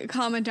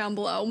comment down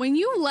below. When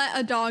you let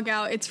a dog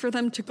out, it's for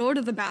them to go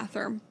to the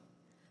bathroom.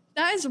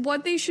 That is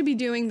what they should be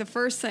doing the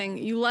first thing.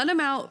 You let them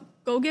out,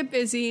 go get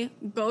busy,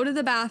 go to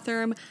the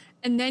bathroom,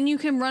 and then you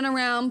can run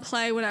around,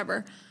 play,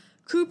 whatever.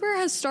 Cooper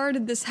has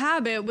started this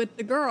habit with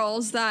the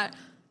girls that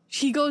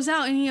he goes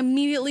out and he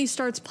immediately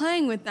starts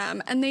playing with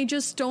them, and they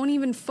just don't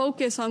even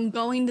focus on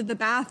going to the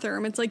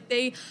bathroom. It's like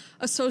they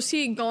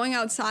associate going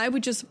outside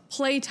with just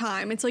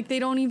playtime. It's like they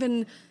don't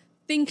even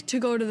think to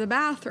go to the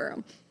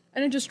bathroom.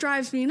 And it just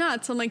drives me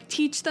nuts. I'm like,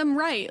 teach them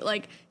right.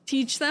 Like,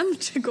 teach them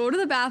to go to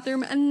the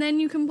bathroom, and then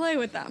you can play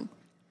with them.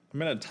 I'm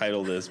going to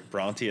title this,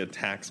 Bronte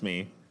Attacks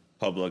Me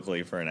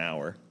Publicly for an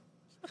Hour.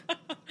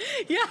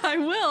 Yeah, I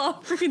will.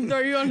 I'll freaking throw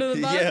you under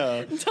the bus. Yeah.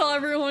 And tell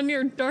everyone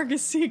your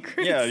darkest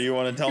secrets. Yeah, do you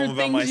want to tell Your them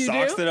about my things you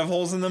socks do? that have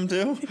holes in them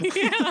too?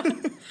 Yeah.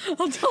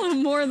 I'll tell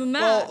them more than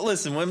that. Well,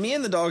 listen, when me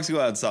and the dogs go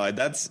outside,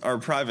 that's our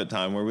private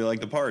time where we like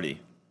to party.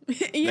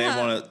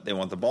 Yeah. They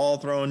want the ball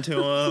thrown to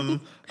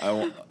them.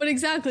 But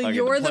exactly, I get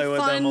to you're the play with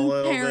them fun a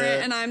little parent,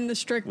 bit. and I'm the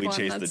strict We one.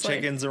 chase the that's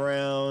chickens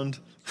around.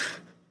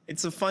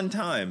 It's a fun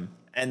time.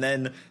 And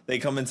then they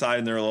come inside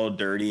and they're a little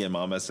dirty and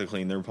mom has to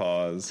clean their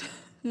paws.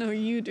 No,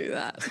 you do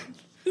that.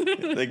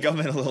 They come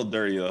in a little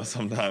dirty though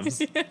sometimes.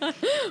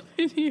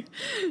 Yeah.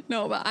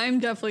 No, but I'm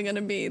definitely going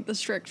to be the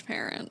strict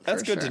parent.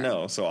 That's for good to sure.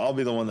 know. So I'll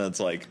be the one that's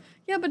like,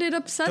 Yeah, but it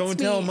upsets me. Don't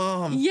tell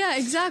mom. Yeah,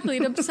 exactly.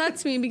 It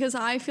upsets me because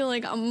I feel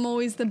like I'm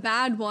always the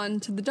bad one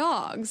to the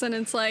dogs. And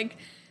it's like,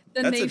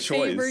 then That's they a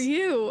choice. favor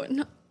you.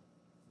 No.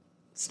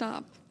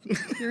 Stop.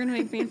 You're going to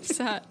make me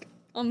upset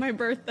on my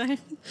birthday.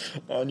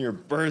 on your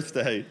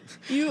birthday.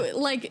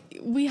 You,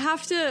 we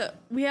have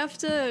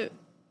to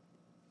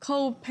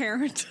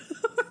co-parent.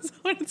 That's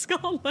what it's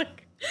called.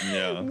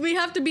 Yeah. We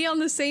have to be on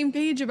the same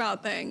page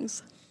about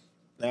things.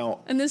 Now,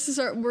 And this is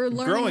we're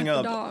learning growing with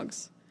up, the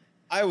dogs.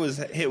 I was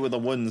hit with a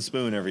wooden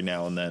spoon every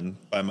now and then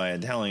by my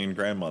Italian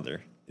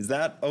grandmother. Is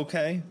that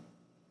okay?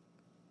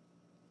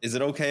 Is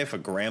it okay if a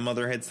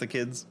grandmother hits the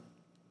kids?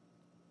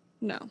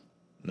 No.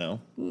 No?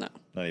 No.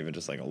 Not even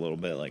just like a little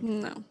bit? Like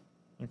No.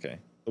 Okay.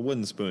 The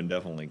wooden spoon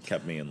definitely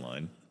kept me in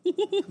line.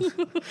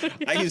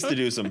 I used to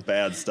do some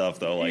bad stuff,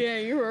 though. Like, yeah,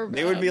 you were bad.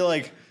 They would be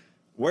like,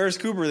 where's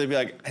Cooper? They'd be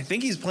like, I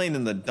think he's playing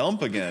in the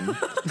dump again.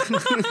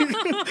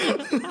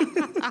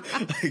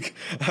 Like,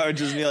 I would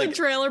just be like, the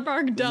trailer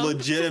park dump.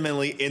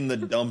 Legitimately in the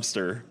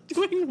dumpster.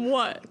 Doing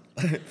what?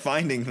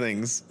 Finding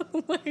things.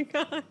 Oh my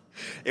God.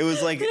 It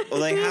was like,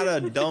 they had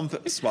a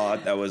dump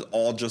spot that was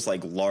all just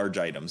like large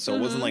items. So it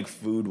wasn't like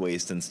food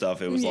waste and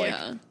stuff. It was like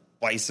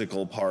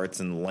bicycle parts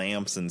and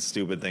lamps and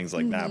stupid things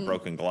like that,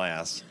 broken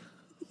glass.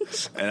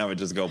 And I would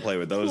just go play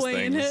with those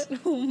things. It?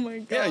 Oh my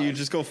God. Yeah, you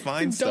just go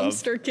find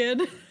Dumpster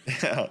kid.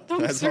 Yeah, Dumpster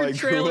that's how I grew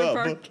trailer up.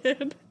 park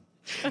kid.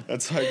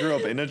 That's how I grew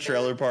up, in a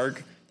trailer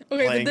park.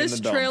 Okay, but this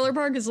in the trailer dump.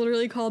 park is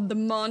literally called the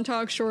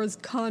Montauk Shores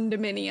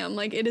Condominium.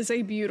 Like, it is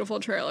a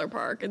beautiful trailer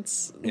park.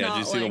 It's Yeah, not did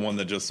you see like, the one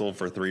that just sold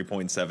for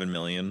 $3.7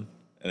 million?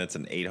 And it's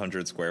an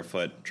 800 square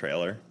foot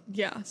trailer.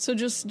 Yeah, so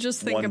just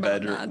think One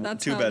about bedroom, that.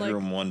 That's two how,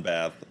 bedroom, like, one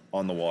bath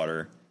on the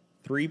water.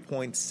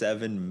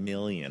 $3.7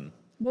 million.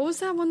 what was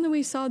that one that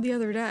we saw the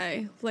other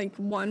day? Like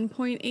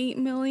 1.8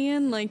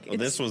 million? Like, Well,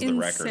 this was insane.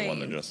 the record one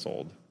that just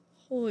sold.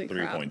 Holy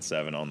crap.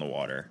 3.7 on the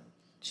water.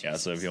 Yeah,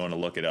 so if you want to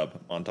look it up,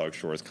 Montauk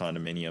Shores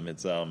Condominium,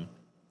 it's a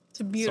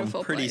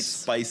beautiful some pretty place.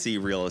 spicy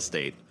real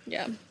estate.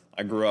 Yeah.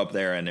 I grew up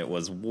there, and it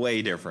was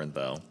way different,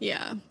 though.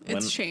 Yeah,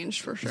 it's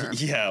changed for sure.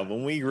 Yeah,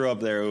 when we grew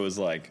up there, it was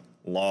like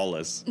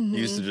lawless. You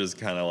used to just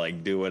kind of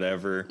like do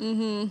whatever.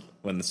 Mm-hmm.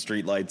 When the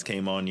street lights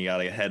came on, you got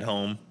to head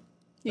home.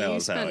 Yeah, That you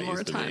was how spent it more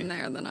used to time be.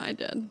 there than I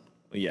did.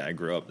 Yeah, I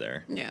grew up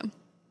there. Yeah.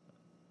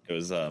 It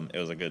was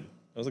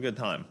a good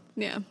time.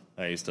 Yeah.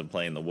 I used to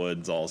play in the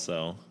woods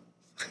also.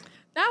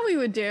 That we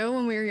would do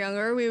when we were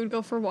younger. We would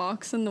go for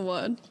walks in the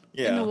wood.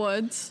 Yeah. In the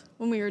woods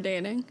when we were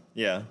dating.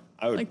 Yeah,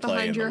 I would Like play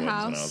behind in the your woods when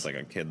house? I was like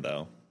a kid,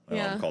 though. My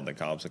Yeah. mom called the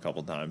cops a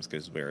couple times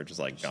because we were just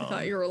like I gone.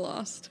 thought you were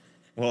lost.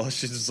 Well,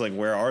 she's just like,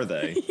 where are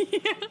they?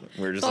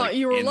 We were just Thought like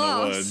you were in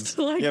lost.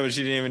 the woods. Like- Yeah, but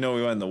she didn't even know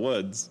we went in the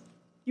woods.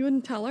 You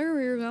wouldn't tell her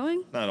where you were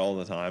going? Not all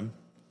the time.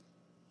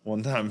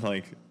 One time,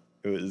 like,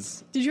 it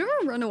was, Did you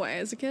ever run away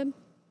as a kid?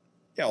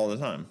 yeah, all the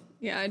time.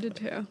 Yeah, I did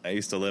too. I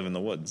used to live in the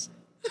woods.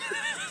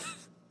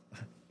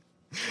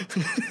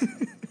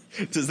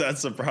 Does that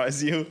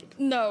surprise you?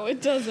 No,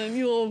 it doesn't,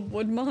 you little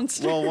wood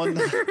monster. Well, one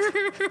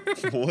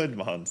wood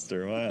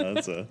monster. Wow,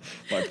 that's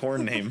my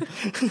porn name.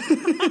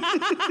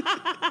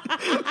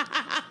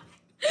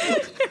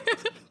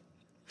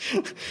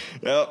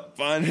 Yep,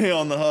 find me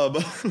on the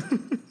hub.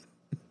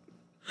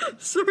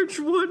 Search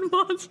wood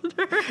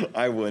monster.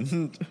 I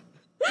wouldn't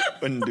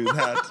do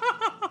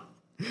that.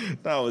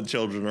 Not with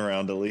children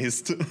around, at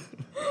least.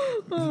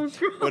 Oh, God.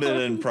 Put it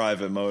in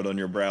private mode on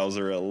your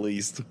browser, at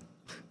least.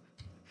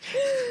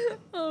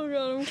 Oh,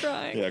 God, I'm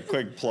crying. Yeah,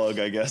 quick plug,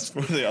 I guess,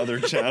 for the other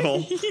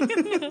channel.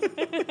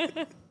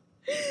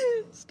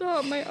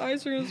 Stop, my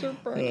eyes are gonna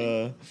start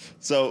burning.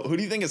 So, who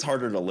do you think is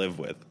harder to live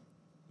with,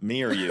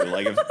 me or you?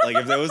 Like,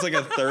 if there was like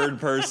a third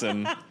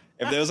person,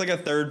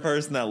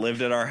 that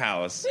lived at our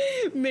house.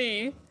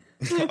 Me.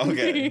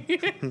 Okay.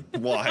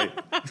 Why?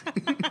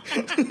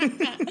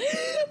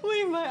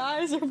 Wait, my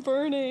eyes are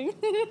burning.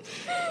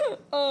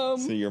 So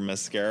your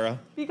mascara?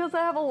 Because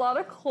I have a lot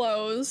of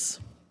clothes.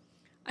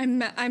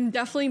 I'm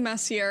definitely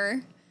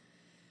messier.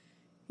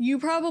 You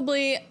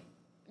probably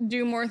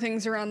do more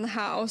things around the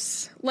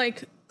house,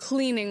 like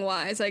cleaning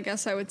wise, I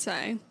guess I would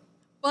say.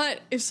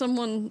 But if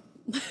someone,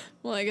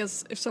 well, I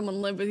guess if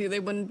someone lived with you, they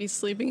wouldn't be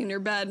sleeping in your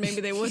bed.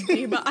 Maybe they would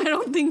be, but I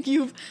don't think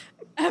you've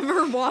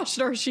ever washed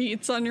our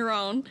sheets on your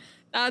own.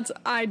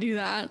 I do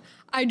that.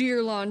 I do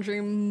your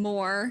laundry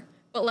more,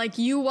 but like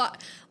you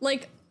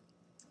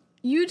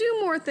do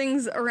more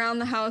things around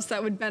the house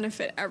that would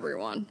benefit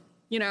everyone,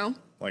 you know?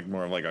 Like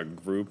more of like a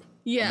group?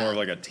 Yeah. More of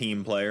like a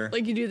team player?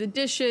 Like you do the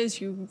dishes,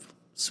 you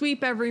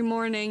sweep every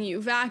morning,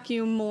 you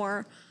vacuum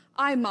more.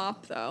 I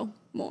mop though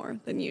more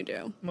than you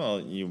do. Well,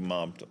 you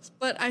mopped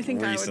But I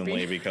think recently I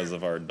would be. because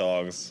of our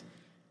dogs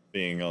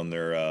being on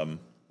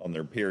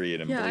their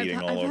period and Yeah, bleeding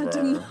I've all had to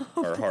over mop.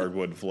 our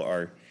hardwood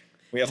floor.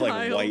 We have like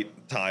Tile.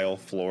 white tile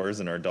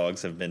floors, and our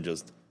dogs have been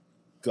just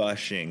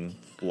gushing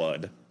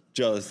blood.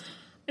 Just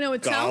I know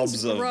it gobs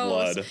sounds of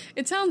gross. blood.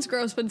 It sounds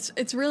gross, but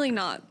it's really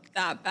not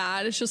that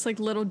bad. It's just like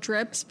little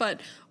drips,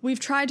 but we've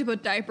tried to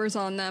put diapers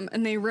on them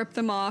and they rip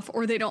them off,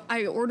 or they don't.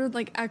 I ordered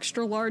like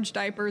extra large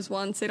diapers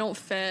once. They don't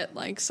fit,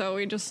 like, so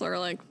we just sort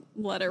of like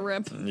let it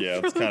rip. Yeah,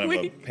 it's kind of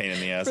a pain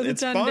in the ass. for the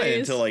It's 10 fine days.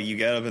 until like you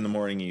get up in the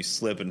morning and you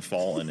slip and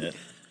fall in it.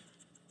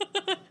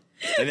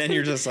 And then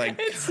you're just like,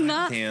 It's "God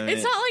not. damn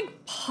It's it." not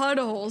like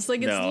puddles.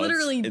 Like it's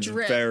literally it's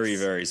drips. very,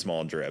 very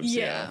small drips.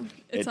 Yeah,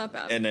 it's not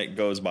bad. And it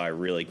goes by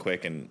really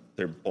quick, and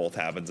they're both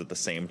happens at the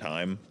same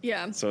time.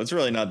 Yeah. So it's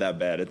really not that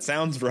bad. It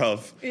sounds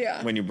rough.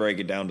 Yeah. When you break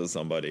it down to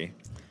somebody.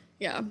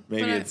 Yeah.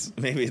 Maybe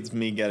but it's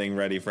me getting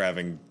ready for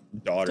having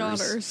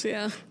daughters.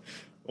 Yeah.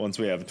 Once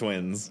we have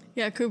twins.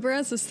 Yeah. Cooper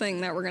has this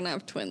thing that we're gonna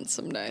have twins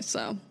someday.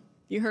 So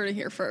You heard it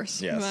here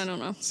first. Yes. I don't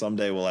know.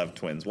 Someday we'll have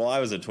twins. Well, I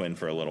was a twin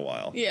for a little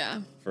while.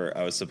 Yeah.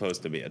 I was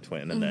supposed to be a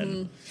twin, and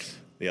then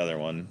the other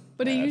one.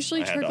 But it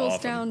usually trickles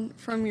down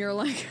from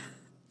your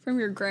from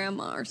your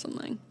grandma or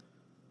something.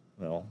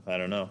 Well, I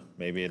don't know.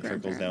 Maybe it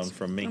trickles down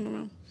from me. I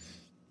don't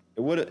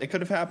know. It could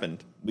have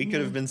happened. We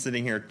could have been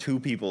sitting here, 2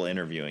 people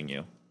interviewing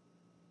you.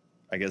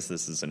 I guess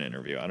this is an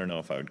interview. I don't know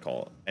if I would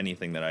call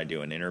anything that I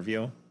do an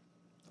interview.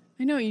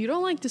 I know you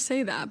don't like to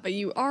say that, but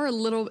you are a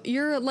little.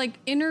 You're like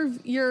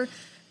you're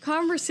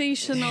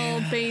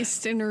conversational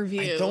based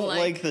interview. I don't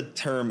like the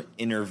term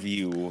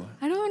interview.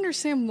 I don't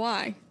understand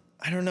why.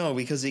 I don't know,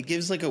 because it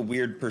gives like a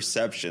weird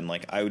perception.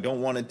 Like, I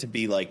don't want it to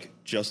be like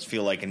just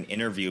feel like an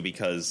interview,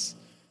 because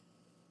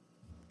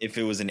if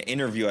it was an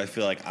interview, I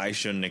feel like I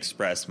shouldn't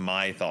express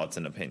my thoughts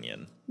and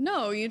opinion.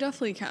 No, you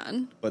definitely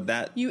can. But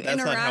that's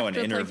interact not how an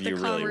with, interview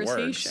like, the really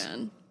works.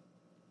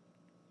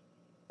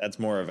 That's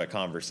more of a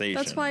conversation.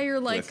 That's why you're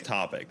like with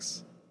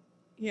topics.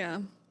 Yeah.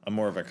 I'm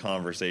more of a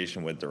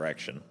conversation with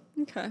direction.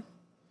 Okay.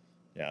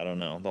 Yeah, I don't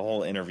know. The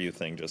whole interview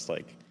thing just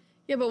like...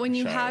 Yeah, but when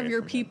you have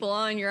your people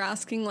on, you're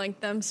asking like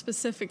them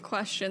specific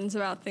questions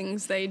about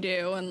things they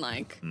do, and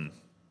like...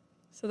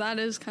 So that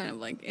is kind of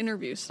like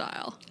interview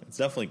style. It's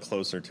definitely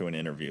closer to an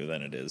interview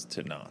than it is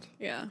to not.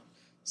 Yeah.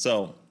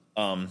 So,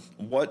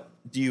 what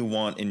do you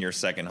want in your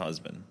second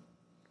husband?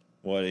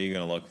 What are you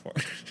going to look for?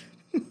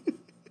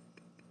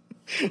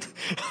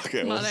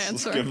 Okay, Not let's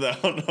answer. give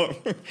that one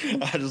over.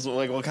 I just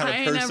like, what kind of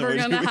person I ain't never would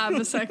gonna you have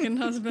a second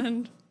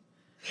husband.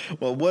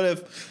 Well, what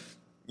if,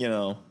 you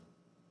know...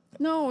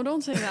 No,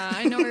 don't say that.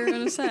 I know what you're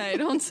gonna say.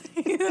 Don't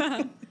say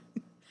that.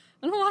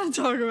 I don't want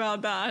to talk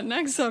about that.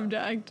 Next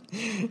subject.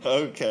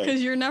 Okay.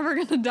 Because you're never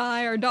gonna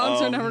die. Our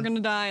dogs are never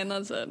gonna die, and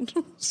that's it.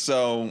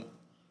 So,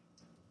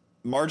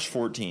 March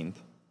 14th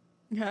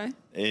Okay.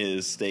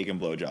 is Steak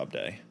and Blowjob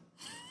Day.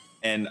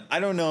 And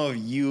I don't know if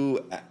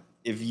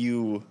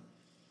you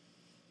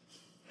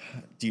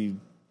do you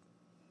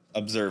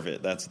observe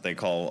it? That's what they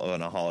call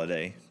on a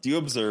holiday. Do you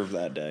observe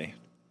that day?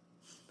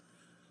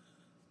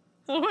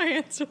 How do I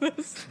answer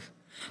this?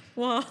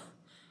 Well,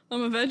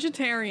 I'm a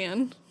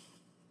vegetarian.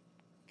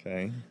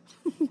 Okay.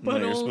 But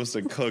no, you're supposed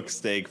to cook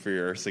steak for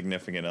your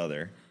significant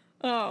other.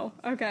 Oh,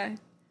 okay.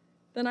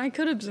 Then I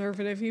could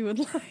observe it if you would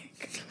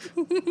like.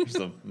 There's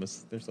a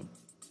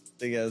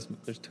big ass.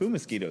 There's 2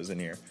 mosquitoes in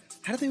here.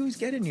 How do they always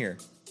get in here?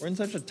 We're in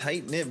such a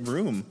tight knit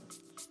room.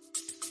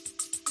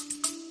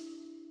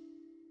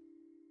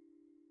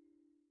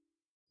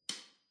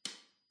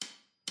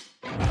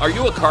 Are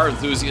you a car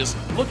enthusiast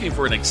looking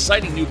for an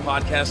exciting new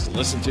podcast to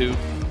listen to?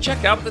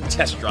 Check out the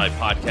Test Drive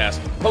podcast,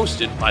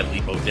 hosted by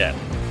Lee Bogetti.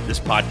 This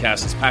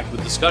podcast is packed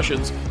with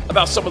discussions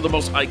about some of the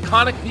most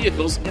iconic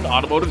vehicles in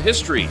automotive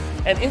history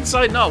and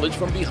inside knowledge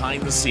from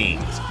behind the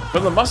scenes.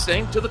 From the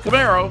Mustang to the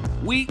Camaro,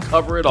 we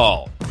cover it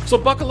all. So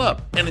buckle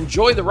up and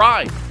enjoy the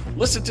ride.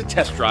 Listen to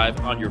Test Drive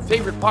on your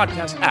favorite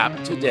podcast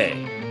app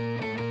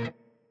today.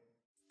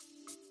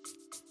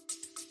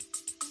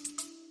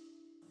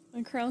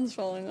 My crown's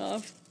falling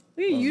off.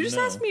 Wait, you just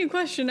asked me a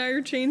question, now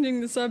you're changing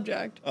the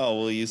subject. Oh,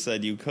 well, you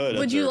said you could.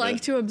 Would you like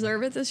to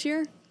observe it this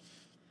year?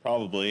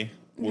 Probably.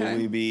 Okay. Will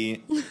we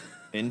be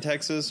in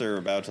Texas or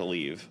about to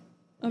leave?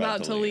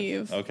 About to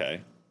leave.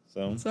 Okay.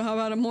 So how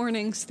about a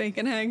morning steak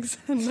and eggs?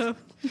 And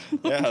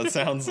yeah, it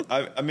sounds...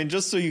 I mean,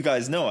 just so you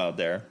guys know out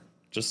there,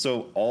 just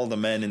so all the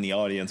men in the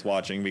audience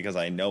watching, because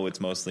I know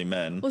it's mostly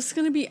men. Well, it's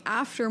going to be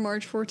after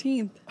March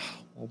 14th.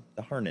 Well,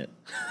 darn it.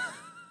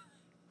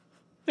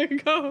 There you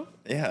go.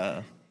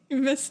 Yeah. You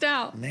missed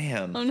out.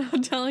 Man. I'm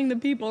not telling the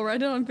people.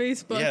 Write it on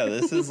Facebook. Yeah,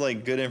 this is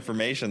like good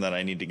information that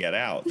I need to get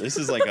out. This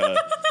is like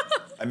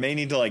I may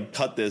need to like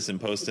cut this and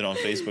post it on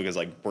Facebook as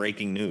like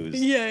breaking news.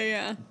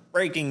 Yeah.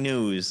 Breaking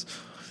news.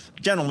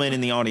 Gentlemen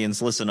in the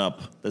audience, listen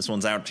up. This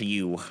one's out to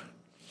you.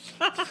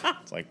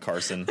 It's like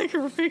Carson. Like a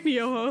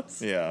radio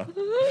host. Yeah.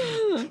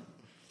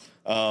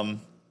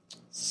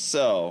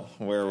 So,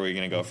 where are we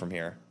going to go from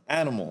here?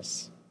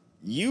 Animals.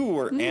 You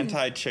were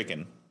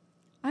anti-chicken.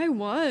 I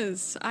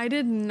was. I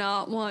did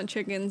not want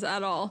chickens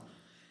at all.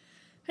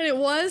 And it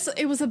was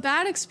a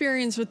bad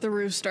experience with the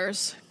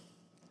roosters.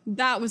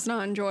 That was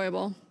not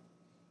enjoyable.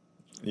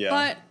 Yeah.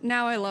 But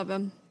now I love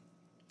them.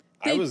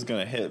 I was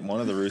going to hit one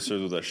of the roosters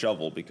with a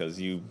shovel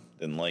because you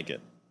didn't like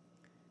it.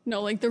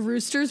 No, like the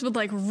roosters would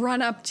like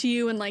run up to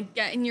you and like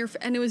get in your...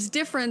 And it was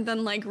different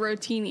than like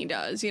Rotini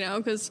does, you know?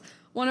 Because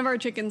one of our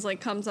chickens like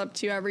comes up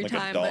to you every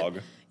time. Like a dog.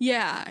 But,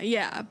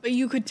 yeah. But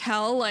you could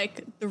tell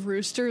like the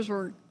roosters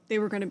were... They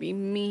were going to be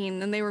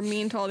mean, and they were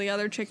mean to all the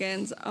other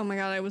chickens. Oh my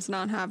God, I was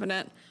not having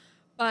it.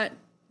 But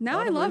now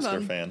I love them. I'm a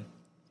rooster fan.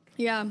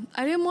 Yeah,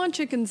 I didn't want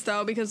chickens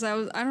though, because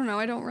I'm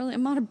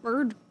not a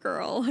bird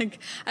girl. Like,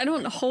 I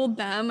don't hold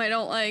them.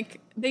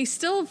 They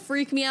still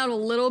freak me out a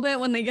little bit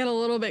when they get a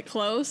little bit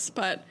close,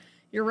 but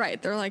you're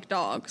right. They're like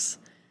dogs.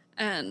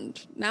 And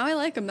now I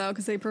like them though,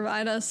 because they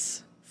provide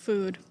us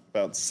food.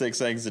 About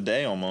 6 eggs a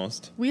day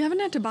almost. We haven't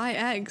had to buy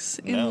eggs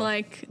in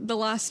like the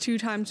last 2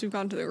 times we've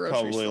gone to the grocery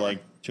store. Probably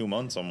like 2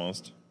 months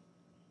almost.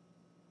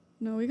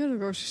 No, we go to the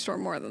grocery store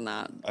more than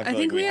that. I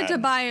think we had to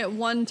buy it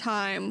one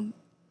time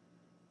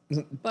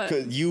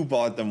But you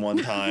bought them one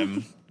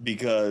time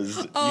because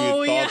you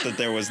thought that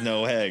there was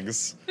no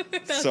eggs.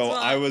 So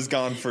I was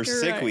gone for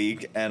sick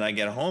week, and I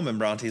get home, and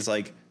Bronte's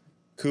like,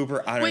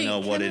 Cooper, I don't know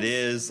what it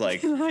is.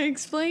 Like, can I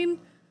explain?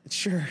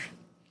 Sure.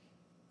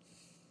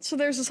 So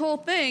there's this whole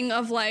thing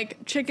of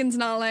like chickens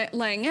not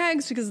laying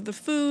eggs because of the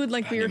food.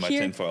 Like, we were my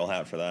here. tinfoil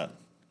hat for that.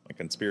 My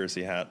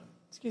conspiracy hat.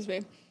 Excuse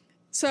me.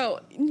 So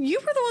you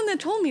were the one that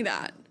told me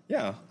that.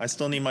 Yeah, I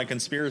still need my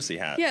conspiracy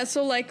hat. Yeah,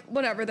 so like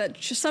whatever,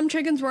 that some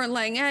chickens weren't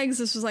laying eggs.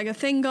 This was like a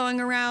thing going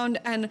around.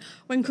 And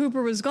when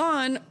Cooper was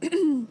gone,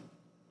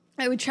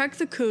 I would check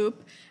the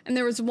coop, and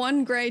there was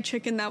one gray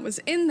chicken that was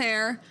in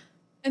there,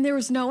 and there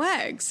was no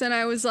eggs. And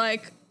I was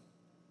like,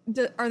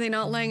 are they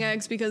not laying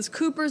eggs because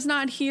Cooper's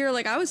not here?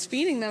 Like, I was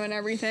feeding them and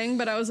everything,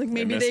 but I was like,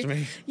 maybe they missed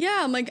me. Yeah,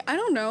 I'm like, I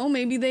don't know.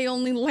 Maybe they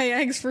only lay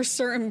eggs for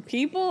certain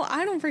people.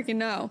 I don't freaking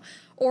know.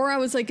 Or I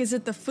was like, is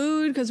it the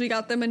food? Because we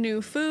got them a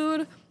new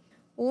food.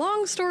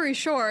 Long story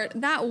short,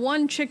 that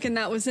one chicken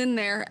that was in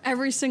there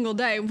every single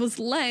day was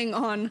laying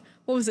on,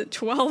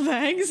 12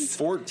 eggs?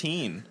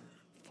 14.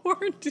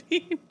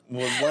 14.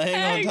 Was laying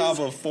eggs. On top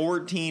of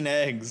 14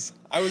 eggs.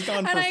 I was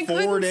gone for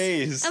 4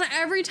 days. And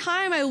every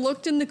time I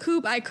looked in the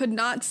coop, I could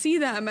not see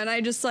them. And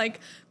I just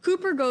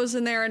Cooper goes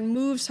in there and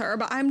moves her,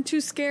 but I'm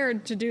too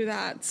scared to do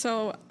that.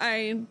 So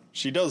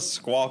She does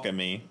squawk at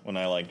me when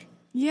I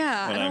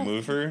I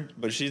move her,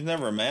 but she's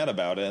never mad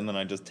about it. And then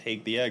I just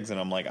take the eggs and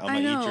I'm like, I'm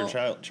going to eat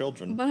your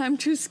children. But I'm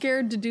too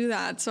scared to do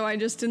that. So I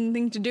just didn't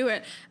think to do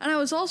it. And I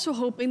was also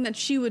hoping that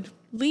she would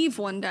leave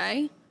one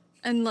day.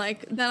 And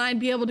then I'd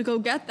be able to go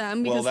get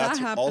them because that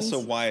happens. Also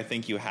why I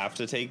think you have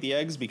to take the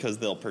eggs, because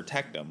they'll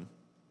protect them.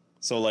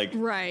 So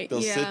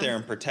they'll sit there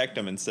and protect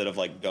them instead of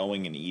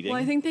going and eating.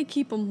 Well, I think they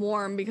keep them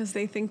warm because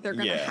they think they're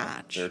going to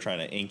hatch. They're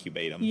trying to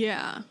incubate them.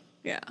 Yeah,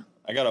 yeah.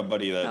 I got a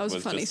buddy that was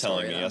just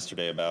telling me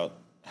yesterday about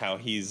how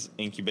he's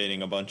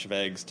incubating a bunch of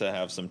eggs to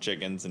have some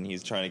chickens, and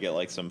he's trying to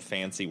get some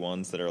fancy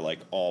ones that are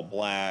all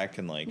black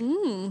and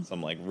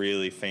some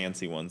really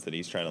fancy ones that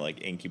he's trying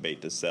to incubate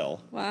to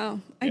sell. Wow.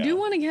 I do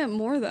want to get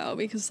more though,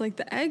 because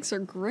the eggs are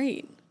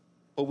great.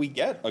 But we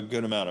get a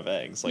good amount of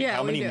eggs.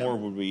 How many more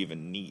would we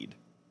even need?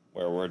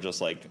 Where we're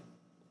just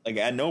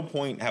at no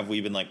point have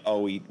we been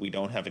we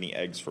don't have any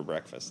eggs for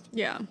breakfast.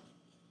 Yeah.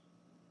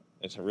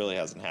 It really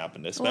hasn't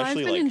happened,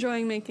 especially I've been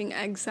enjoying making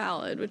egg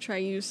salad, which I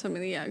use some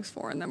of the eggs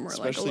for, and then we're a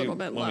little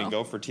bit low. When we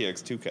go for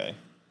TX2K,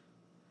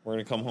 we're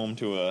going to come home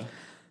to a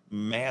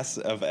mass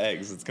of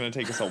eggs. It's going to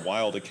take us a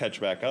while to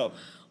catch back up.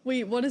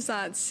 Wait, what is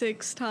that?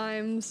 6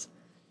 times?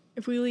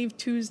 If we leave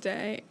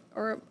Tuesday,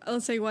 or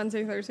let's say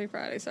Wednesday, Thursday,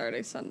 Friday,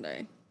 Saturday,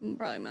 Sunday,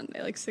 probably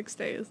Monday, 6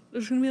 days,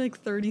 there's going to be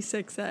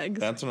 36 eggs.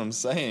 That's what I'm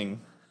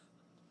saying.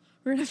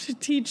 We're going to have to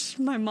teach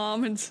my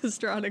mom and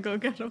sister how to go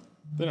get them.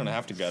 They don't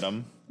have to get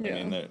them. Yeah.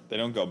 I mean, they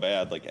don't go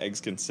bad. Eggs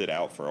can sit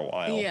out for a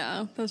while.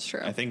 Yeah, that's true.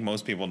 I think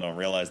most people don't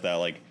realize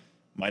that.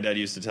 My dad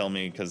used to tell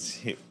me, because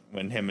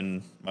when him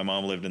and my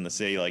mom lived in the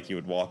city, he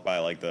would walk by,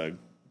 the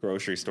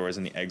grocery stores,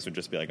 and the eggs would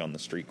just be, on the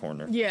street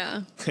corner.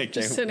 Yeah.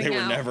 Just sitting out. They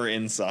were never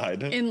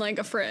inside. In,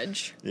 a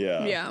fridge.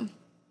 Yeah. Yeah.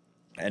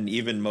 And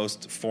even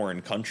most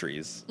foreign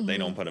countries, they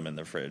don't put them in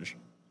the fridge.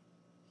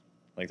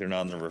 They're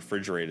not in the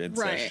refrigerated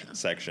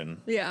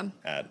section. Yeah.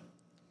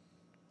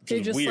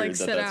 Which is weird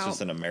that's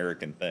just an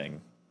American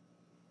thing,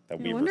 that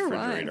we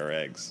refrigerate our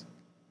eggs.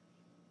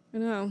 I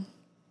know.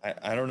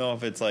 I don't know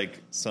if it's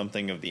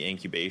something of the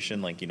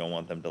incubation, you don't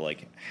want them to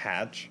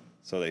hatch,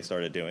 so they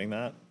started doing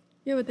that.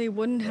 Yeah, but they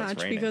wouldn't hatch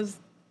because...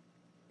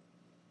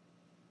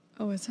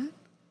 Oh, is that?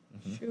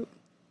 Mm-hmm. Shoot.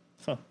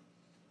 Huh.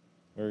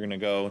 We're going to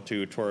go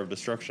to Tour of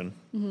Destruction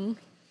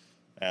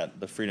at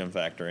the Freedom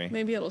Factory.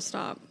 Maybe it'll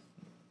stop.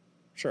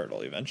 Sure,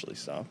 it'll eventually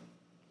stop.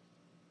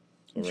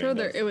 I'm sure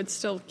it would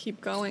still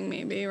keep going,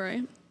 maybe,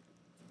 right?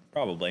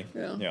 Probably.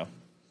 Yeah.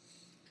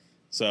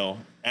 So,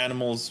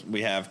 animals,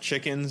 we have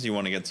chickens. You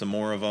want to get some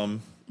more of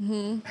them.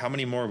 Mm-hmm. How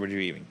many more would you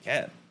even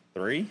get?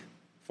 3?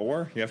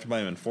 4? You have to buy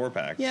them in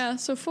 4-packs. Yeah,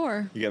 so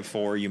 4. You get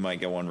 4, you might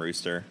get 1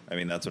 rooster. I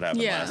mean, that's what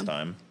happened last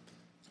time.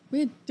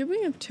 Did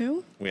we have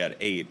 2? We had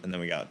 8, and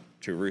then we got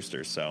 2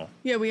 roosters, so.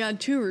 Yeah, we had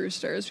 2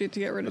 roosters. We have to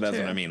get rid of 2. But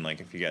that's what I mean.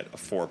 If you get a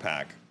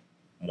 4-pack,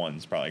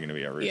 1's probably going to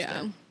be a rooster.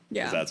 Yeah.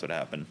 Because that's what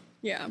happened.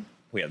 Yeah.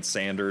 We had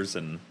Sanders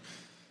and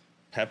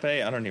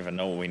Pepe. I don't even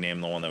know what we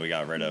named the one that we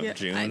got rid of.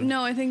 June?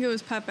 No, I think it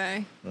was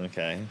Pepe.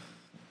 Okay. Oh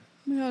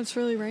my God, it's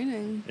really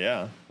raining.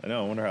 Yeah, I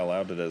know. I wonder how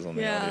loud it is on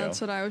the audio. Yeah, that's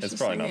what I was just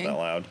thinking. It's probably thinking. not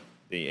that loud.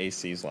 The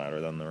AC's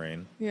louder than the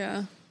rain.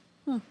 Yeah.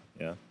 Huh.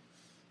 Yeah. A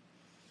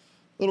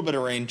little bit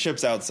of rain.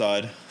 Chip's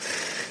outside.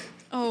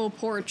 Oh,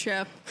 poor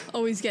Chip.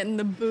 Always getting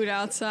the boot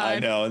outside. I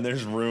know, and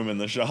there's room in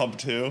the shop,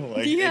 too.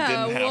 It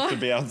didn't have to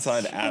be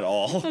outside at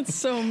all. That's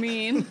so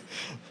mean.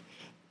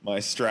 My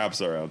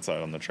straps are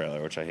outside on the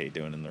trailer, which I hate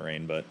doing in the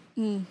rain, but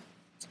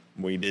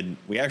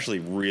we actually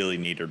really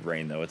needed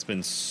rain, though. It's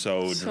been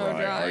so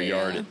dry. Our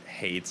yard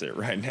hates it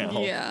right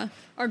now. Yeah.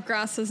 Our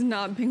grass has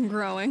not been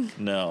growing.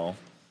 No.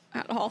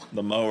 At all.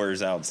 The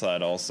mower's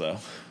outside also.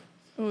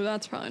 Oh,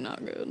 that's probably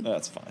not good.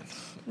 That's fine.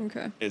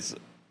 Okay.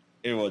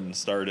 It wouldn't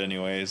start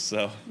anyways,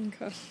 so.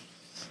 Okay.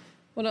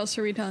 What else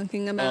are we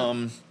talking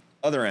about?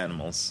 Other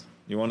animals.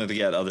 You wanted to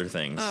get other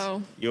things.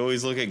 Oh. You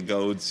always look at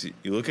goats.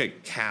 You look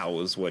at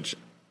cows, which,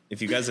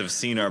 if you guys have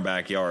seen our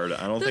backyard,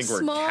 I don't think we're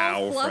small,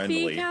 cow fluffy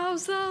friendly.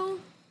 cows, though?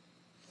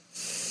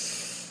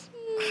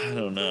 I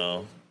don't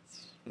know.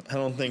 I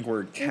don't think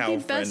we're cow We'd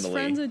be best friendly.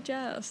 friends with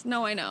Jess.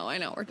 No, I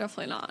know. We're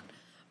definitely not.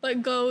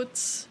 But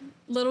goats,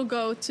 little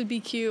goats would be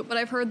cute. But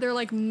I've heard they're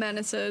like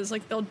menaces.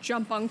 Like they'll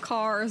jump on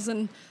cars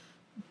and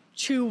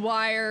chew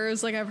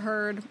wires. Like I've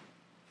heard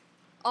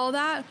all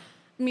that.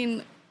 I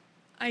mean,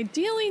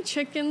 ideally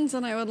chickens,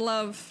 and I would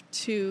love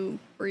to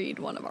breed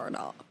one of our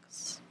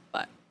dogs.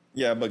 But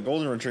Yeah, but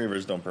golden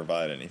retrievers don't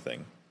provide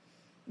anything.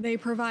 they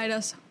provide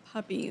us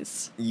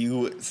puppies.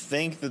 You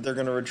think that they're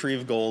going to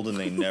retrieve gold, and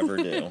they never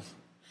do.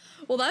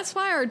 Well, that's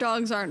why our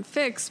dogs aren't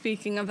fixed,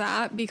 speaking of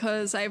that,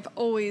 because I've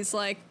always,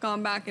 like,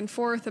 gone back and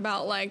forth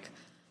about, like,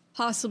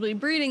 possibly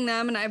breeding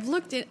them, and I've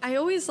looked at, I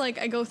always, like,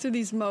 I go through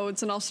these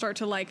modes, and I'll start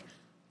to, like,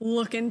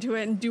 look into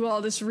it and do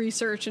all this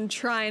research and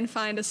try and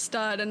find a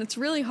stud, and it's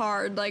really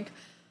hard, like,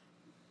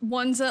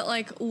 ones that,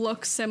 like,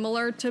 look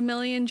similar to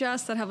Millie and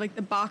Jess, that have, like,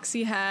 the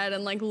boxy head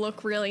and, like,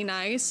 look really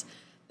nice,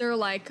 they're,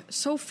 like,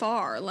 so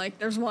far. Like,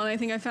 there's one I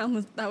think I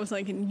found that was,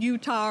 like, in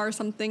Utah or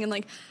something, and,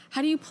 like,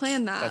 how do you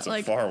plan that? That's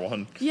like, a far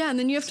one. Yeah, and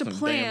then you have to Damn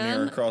plan.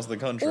 near across the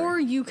country. Or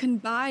you can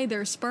buy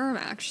their sperm,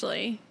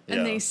 actually, and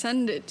Yeah. they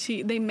send it to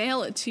you, they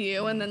mail it to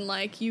you, and then,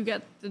 like, you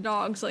get the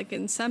dogs, like,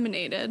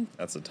 inseminated.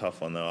 That's a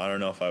tough one, though. I don't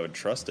know if I would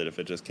trust it if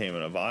it just came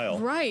in a vial.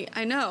 Right,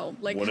 I know.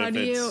 Like, What how if do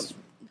you... it's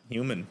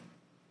human?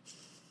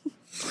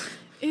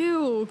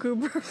 Ew,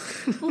 Cooper.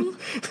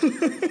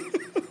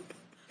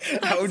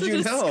 How would you know?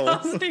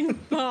 Disgusting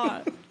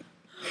thought.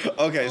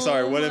 Okay,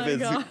 sorry. Oh What if my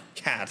it's God.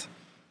 cat?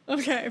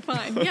 Okay,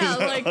 fine.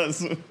 Yeah,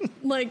 Us?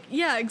 like,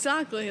 yeah,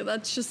 exactly.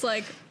 That's just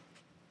like,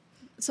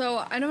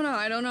 so I don't know.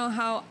 I don't know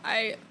how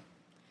I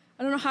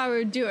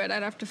would do it.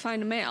 I'd have to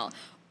find a male.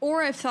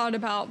 Or I've thought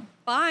about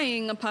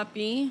buying a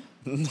puppy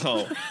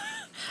No.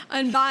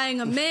 and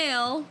buying a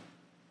male,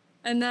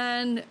 and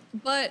then,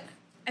 but.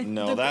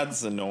 No,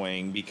 that's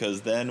annoying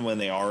because then when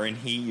they are in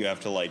heat, you have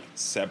to like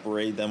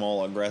separate them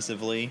all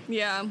aggressively.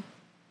 Yeah.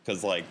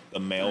 Because like the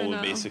male I would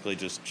know. basically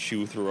just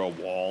chew through a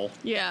wall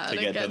Yeah. to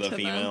get to the them.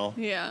 female.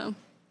 Yeah.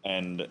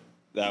 And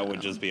that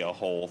would just be a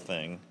whole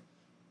thing.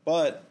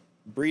 But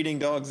breeding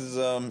dogs is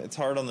it's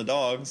hard on the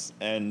dogs,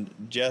 and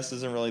Jess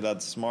isn't really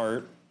that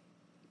smart.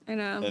 I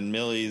know. And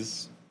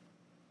Millie's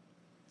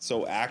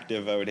so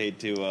active, I would hate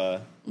to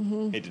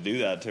do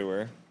that to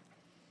her.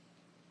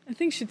 I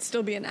think she'd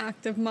still be an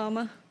active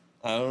mama.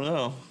 I don't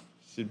know.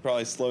 She'd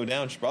probably slow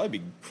down. She'd probably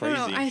be crazy.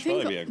 She'd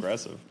probably be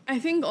aggressive. I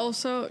think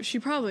also she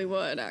probably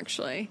would,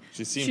 actually.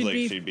 She seems like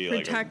she'd be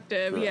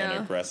protective, like yeah.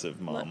 an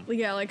aggressive mom.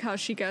 Yeah, like how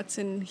she gets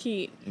in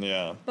heat.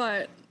 Yeah.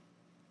 But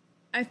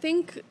I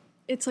think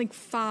it's like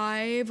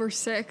 5 or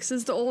 6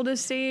 is the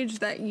oldest age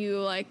that you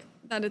like,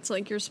 that it's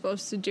like you're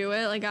supposed to do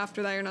it. Like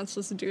after that, you're not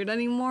supposed to do it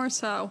anymore.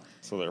 So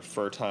their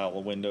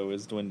fertile window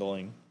is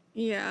dwindling.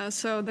 yeah,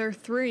 so they're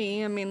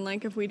 3. I mean,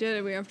 like if we did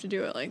it, we have to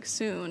do it like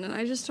soon. And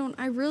I just don't,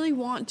 I really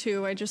want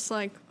to. I just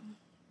like,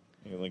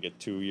 You only get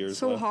 2 years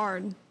so left.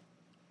 hard.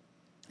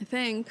 I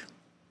think.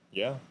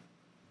 Yeah.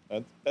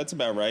 That's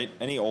about right.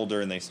 Any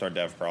older and they start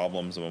to have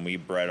problems. When we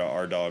bred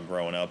our dog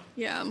growing up,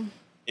 Yeah.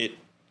 it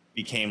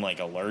became like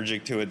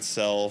allergic to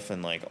itself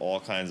and like all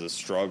kinds of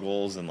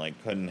struggles and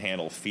like couldn't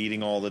handle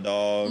feeding all the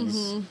dogs.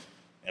 Mm-hmm.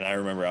 And I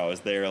remember I was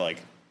there, like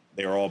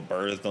they were all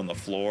birthed on the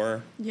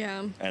floor.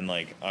 Yeah. And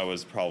like I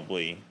was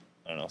probably,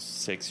 I don't know,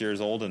 6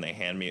 years old, and they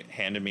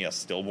handed me a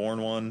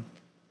stillborn one.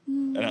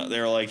 And they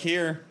were like,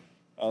 here.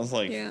 I was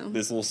like,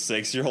 this little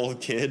 6-year-old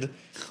kid.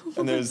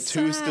 And there was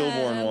 2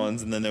 stillborn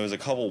ones, and then there was a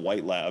couple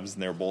white labs,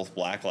 and they were both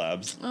black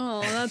labs.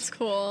 Oh, that's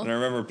cool. And I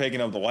remember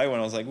picking up the white one.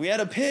 I was like, we had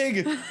a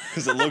pig,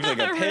 because it looked like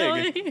a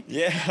pig. Really?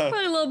 Yeah.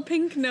 My little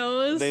pink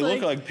nose. They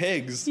look like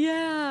pigs.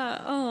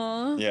 Yeah.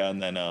 Aw. Yeah,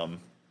 and then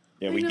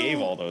we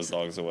gave all those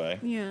dogs away.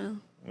 Yeah.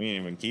 We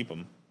didn't even keep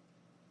them.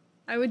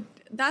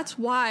 That's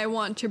why I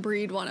want to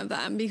breed one of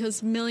them,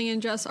 because Millie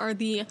and Jess are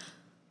the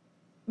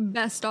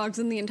best dogs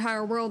in the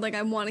entire world. Like,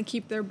 I want to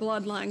keep their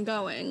bloodline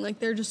going. Like,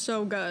 they're just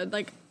so good.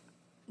 Like,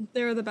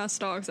 they're the best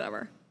dogs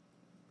ever.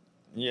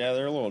 Yeah,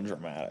 they're a little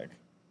dramatic.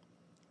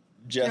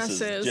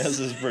 Jess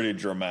is pretty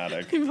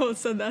dramatic. We both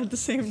said that at the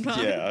same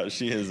time. Yeah,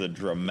 she is a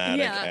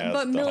dramatic ass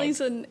but dog. Millie's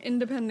an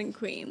independent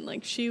queen.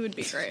 Like, she would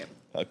be great.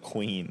 A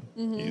queen,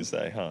 Mhm. you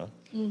say, huh?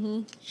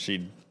 Mm-hmm.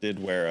 She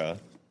did wear a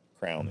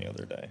crown the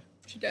other day.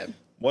 She did.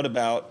 What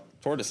about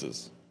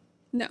tortoises?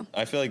 No.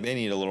 I feel like they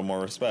need a little more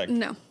respect.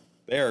 No.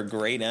 They are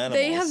great animals.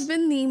 They have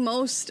been the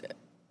most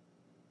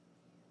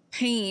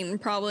pain,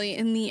 probably,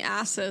 in the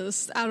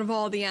asses out of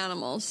all the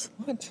animals.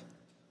 What?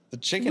 The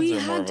chickens we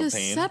are more had of a to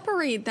pain.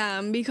 separate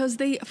them because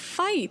they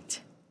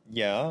fight.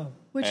 Yeah.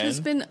 Which has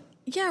and- been,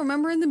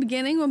 remember in the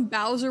beginning when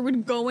Bowser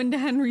would go into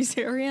Henry's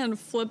area and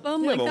flip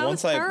him? Yeah, Like, but that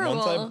once was terrible.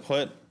 once I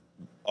put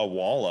a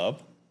wall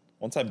up,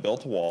 once I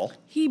built a wall,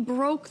 He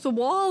broke the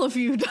wall a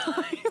few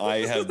times. I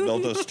have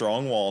built a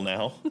strong wall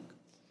now.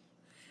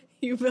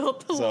 You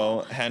built the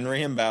wall. So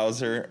Henry and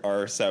Bowser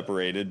are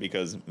separated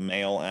because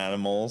male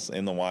animals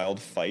in the wild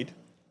fight,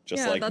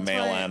 just like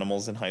male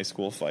animals in high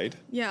school fight.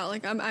 Yeah,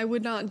 like I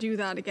would not do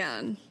that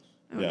again.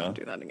 I would not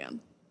do that again.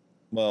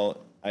 Well,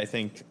 I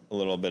think a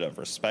little bit of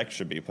respect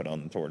should be put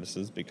on the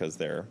tortoises because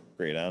they're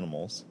great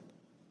animals.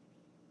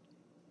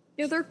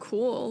 Yeah, they're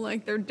cool.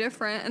 Like, they're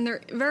different, and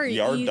they're very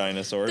yard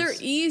dinosaurs. They're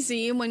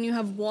easy when you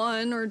have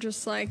one, or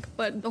just like,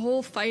 but the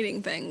whole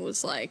fighting thing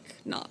was like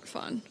not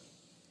fun.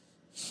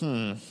 It's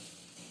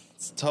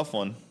a tough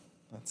one.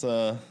 It's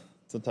a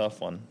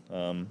tough one.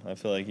 I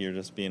feel like you're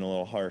just being a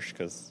little harsh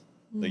because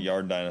the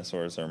yard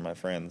dinosaurs are my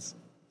friends.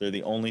 They're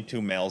the only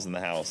two males in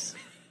the house,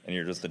 and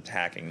you're just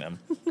attacking them.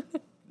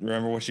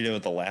 Remember what you did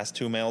with the last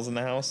two males in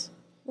the house?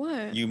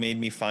 What? You made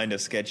me find a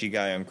sketchy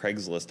guy on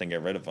Craigslist and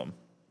get rid of him.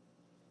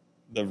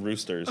 The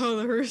roosters. Oh,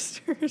 the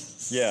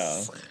roosters.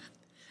 Yeah.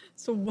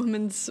 It's a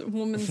woman's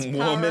Woman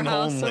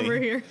powerhouse only. over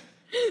here.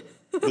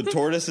 The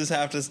tortoises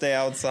have to stay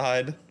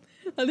outside.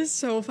 That is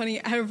so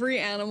funny. Every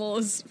animal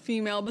is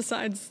female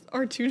besides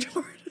our two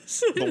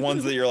tortoises. The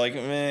ones that you're like,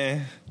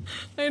 meh.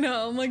 I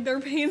know. I'm like, they're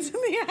pains in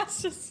the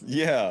ass.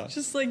 Yeah.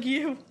 Just like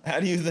you.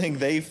 How do you think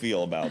they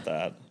feel about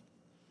that?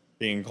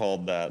 Being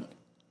called that?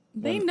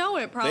 They know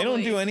it, probably. They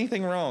don't do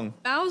anything wrong.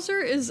 Bowser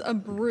is a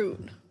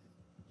brute.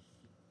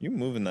 You're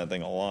moving that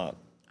thing a lot.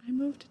 I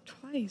moved it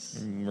twice.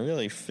 I'm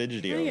really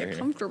fidgety over I get here.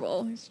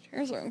 comfortable. These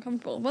chairs are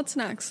uncomfortable. What's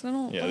next?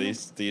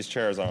 These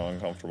chairs are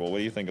uncomfortable. What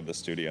do you think of the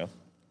studio?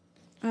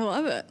 I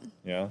love it.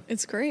 Yeah?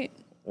 It's great.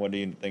 What do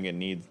you think it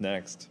needs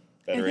next?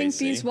 Better I think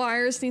AC? these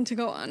wires need to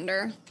go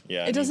under.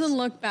 Yeah, it doesn't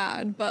look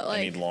bad, but like...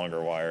 I need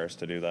longer wires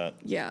to do that.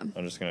 Yeah.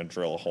 I'm just going to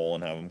drill a hole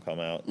and have them come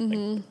out.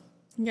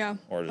 Yeah.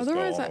 Or just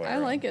Otherwise, go all the way I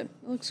around. like it.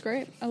 It looks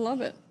great. I love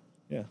it.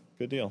 Yeah,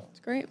 good deal. It's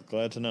great.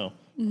 Glad to know.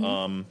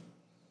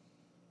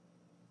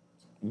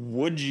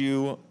 Would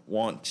you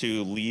want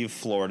to leave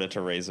Florida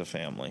to raise a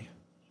family?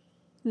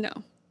 No.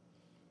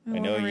 I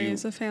know want to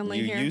raise a family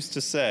you here. used to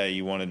say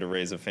you wanted to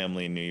raise a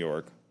family in New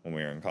York when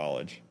we were in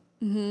college.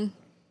 Mm-hmm.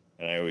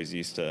 And I always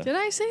used to... Did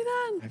I say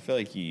that? I feel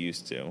like you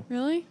used to.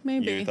 Really?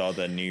 Maybe. You thought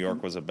that New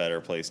York was a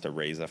better place to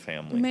raise a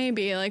family.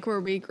 Maybe, like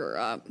where we grew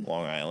up.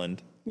 Long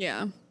Island.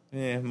 Yeah.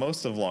 Yeah,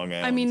 most of Long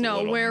Island. I mean,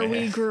 no, where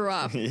we grew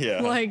up.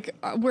 Yeah. Like,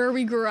 where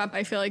we grew up,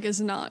 I feel like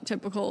is not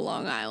typical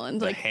Long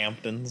Island. The Like,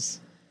 Hamptons.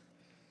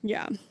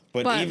 yeah.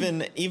 But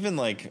even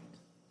like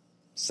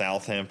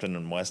Southampton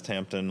and West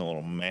Hampton, a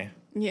little meh.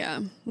 Yeah.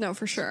 No,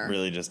 for sure.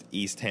 Really just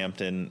East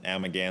Hampton,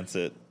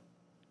 Amagansett,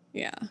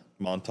 Yeah.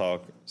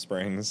 Montauk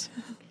Springs.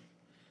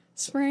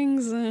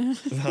 Springs.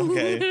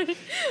 Okay.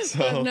 So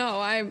But no,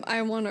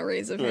 I want to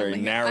raise a very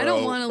family. narrow, I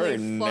don't want to very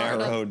leave Florida.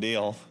 narrow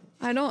deal.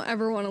 I don't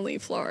ever want to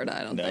leave Florida,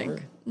 I don't Never.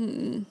 think.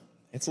 Mm-mm.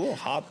 It's a little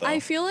hot though. I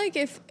feel like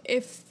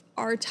if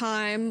our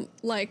time,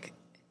 like,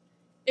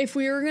 if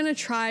we were going to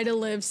try to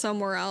live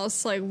somewhere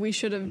else, like, we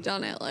should have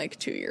done it, like,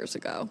 2 years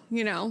ago,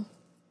 you know?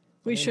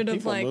 We should have,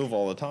 people like... move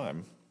all the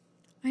time.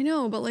 I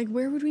know, but, like,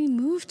 where would we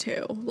move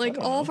to? Like,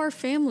 all of our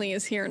family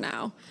is here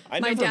now. I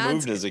never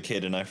moved as a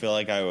kid, and I feel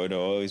like I would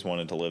always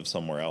wanted to live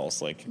somewhere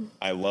else. Like,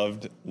 I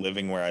loved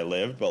living where I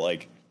lived, but,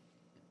 like,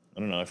 I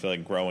don't know, I feel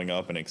like growing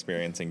up and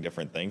experiencing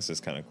different things is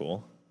kind of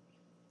cool.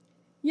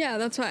 Yeah,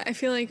 that's why I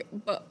feel like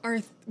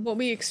what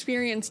we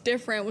experienced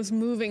different was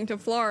moving to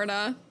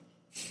Florida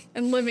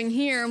and living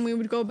here, and we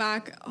would go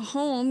back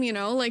home, you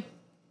know? Like,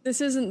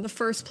 this isn't the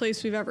first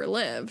place we've ever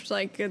lived.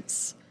 Like,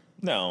 it's...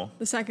 No.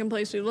 The second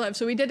place we lived.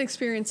 So we did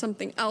experience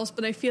something else,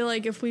 but I feel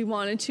like if we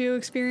wanted to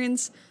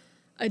experience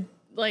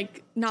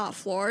not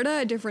Florida,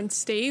 a different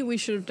state, we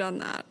should have done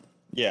that.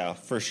 Yeah,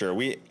 for sure.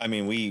 We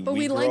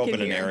grew like up it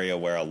in an here. area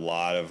where a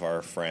lot of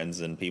our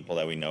friends and people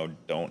that we know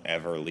don't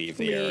ever leave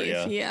the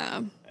area.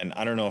 Yeah. And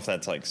I don't know if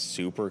that's like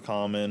super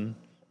common,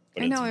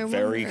 but I know, I it's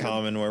very wondered.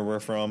 common where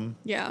we're from.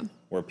 Yeah.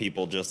 Where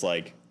people just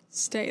like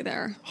Stay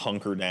there.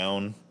 hunker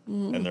down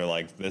and they're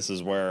like, this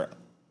is where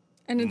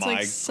And it's my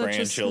like such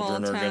a small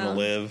grandchildren are town. gonna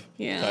live,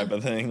 Yeah. type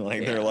of thing.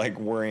 Like they're Yeah. like,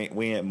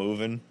 we ain't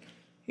moving.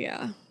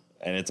 Yeah.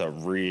 And it's a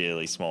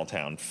really small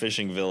town,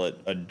 fishing village,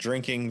 a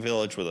drinking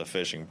village with a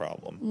fishing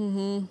problem.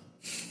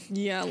 Mm-hmm.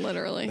 Yeah,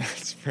 literally.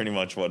 That's pretty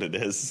much what it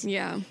is.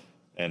 Yeah.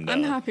 And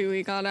I'm happy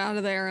we got out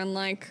of there and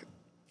like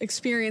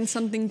experienced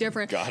something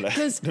different.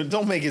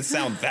 Don't make it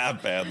sound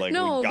that bad. Like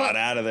No, we got but-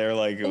 out of there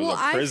like it was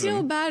a prison. I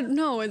feel bad.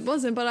 No, it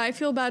wasn't. But I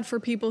feel bad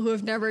for people who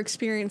have never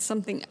experienced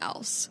something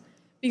else.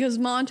 Because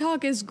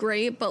Montauk is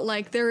great, but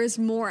like there is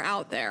more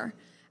out there.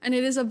 And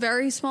it is a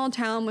very small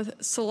town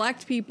with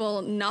select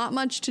people, not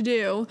much to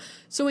do.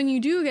 So when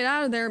you do get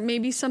out of there,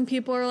 maybe some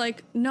people are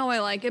like, no, I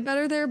like it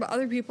better there. But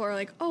other people are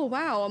like, oh,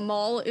 wow, a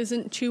mall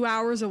isn't 2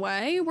 hours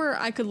away where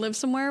I could live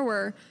somewhere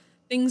where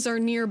things are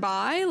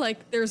nearby.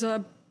 Like there's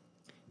a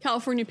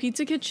California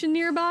Pizza Kitchen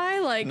nearby.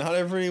 Like not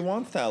everybody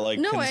wants that like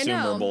No, I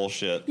consumer know.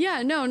 bullshit.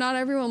 Yeah, no, not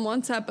everyone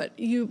wants that. But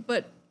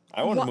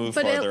I want to move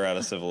but farther out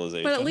of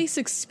civilization. But at least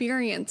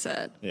experience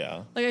it.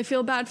 Yeah. Like, I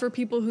feel bad for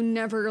people who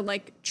never,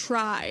 like,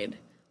 tried.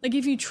 Like,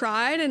 if you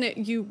tried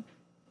and you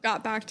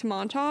got back to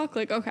Montauk,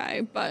 like,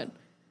 okay, but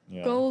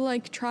Go,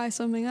 like, try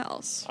something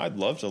else. I'd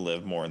love to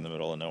live more in the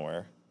middle of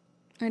nowhere.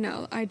 I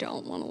know. I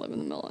don't want to live in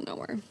the middle of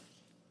nowhere.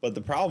 But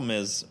the problem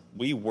is,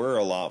 we were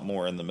a lot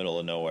more in the middle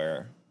of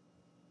nowhere.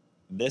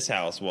 This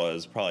house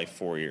was probably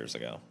 4 years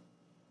ago.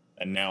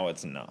 And now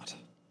it's not.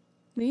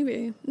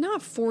 Maybe.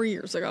 Not 4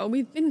 years ago.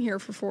 We've been here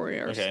for 4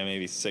 years. Okay,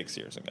 maybe 6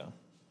 years ago.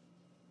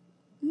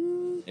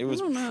 It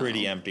was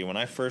pretty empty. When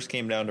I first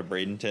came down to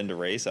Bradenton to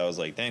race, I was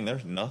like, dang,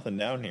 there's nothing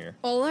down here.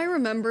 All I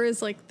remember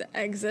is, like, the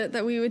exit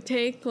that we would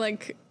take,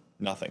 like...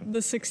 Nothing.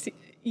 The 60...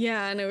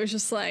 Yeah, and it was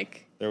just,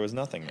 like... There was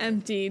nothing there.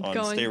 Emptied.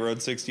 On State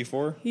Road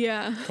 64?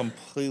 Yeah.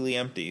 Completely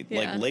empty. Yeah.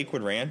 Like,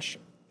 Lakewood Ranch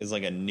is,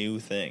 like, a new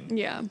thing.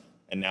 Yeah.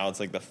 And now it's,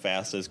 like, the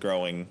fastest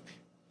growing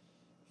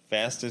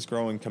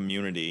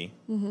community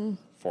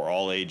for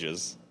all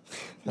ages.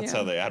 That's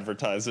how they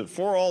advertise it.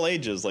 For all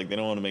ages. Like, they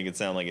don't want to make it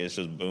sound like it's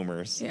just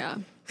boomers. Yeah.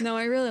 No,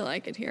 I really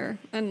like it here.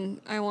 And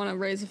I want to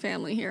raise a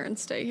family here and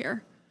stay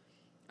here.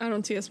 I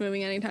don't see us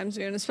moving anytime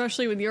soon,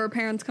 especially with your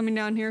parents coming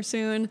down here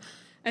soon.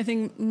 I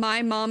think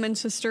my mom and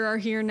sister are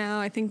here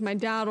now. I think my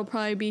dad will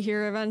probably be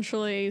here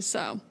eventually,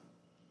 so.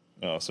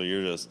 Oh, so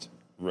you're just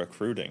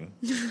recruiting.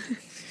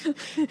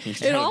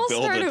 It all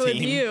started with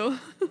you.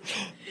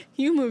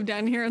 You moved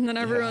down here, and then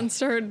everyone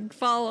started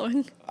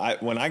following.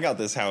 When I got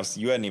this house,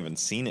 you hadn't even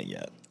seen it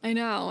yet. I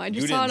know. I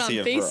just saw it on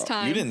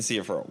FaceTime. You didn't see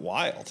it for a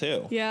while,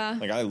 too. Yeah.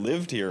 Like, I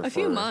lived here for... a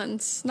few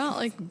months. Not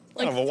like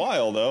kind of a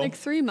while, though. Like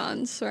 3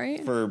 months,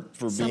 right? For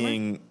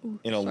being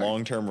in a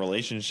long-term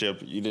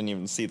relationship, you didn't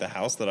even see the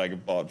house that I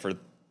bought for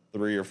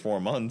 3 or 4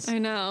 months. I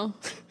know.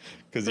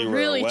 Because you were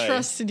really away.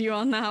 Trusted you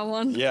on that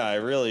one. Yeah, I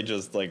really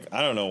just, like,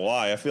 I don't know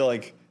why. I feel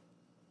like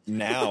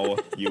now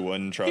you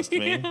wouldn't trust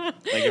me. Like,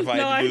 if I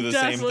had to do the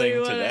same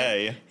thing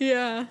today,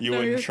 you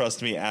wouldn't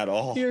trust me at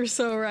all. You're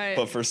so right.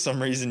 But for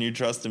some reason, you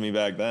trusted me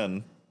back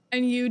then.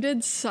 And you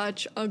did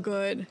such a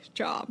good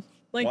job.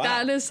 Like,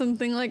 that is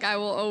something, like, I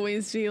will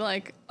always be,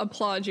 like,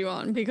 applaud you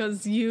on,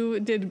 because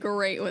you did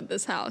great with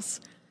this house.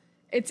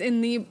 It's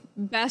in the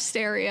best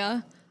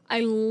area. I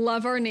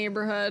love our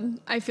neighborhood.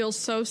 I feel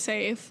so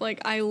safe.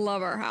 Like, I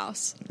love our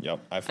house. Yep,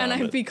 I found it.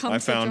 And I've become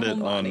such a homebody. I found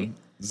it on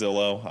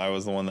Zillow. I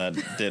was the one that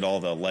did all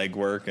the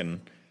legwork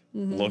and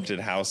looked at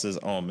houses.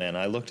 Oh, man,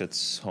 I looked at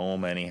so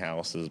many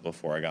houses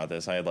before I got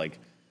this. I had, like,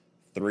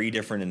 3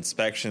 different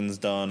inspections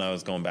done. I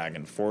was going back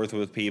and forth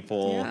with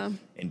people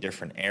in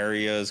different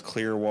areas.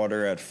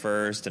 Clearwater at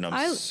first, and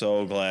I'm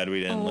so glad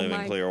we didn't live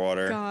in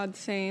Clearwater. God,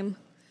 same.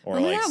 Or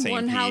Remember like that St.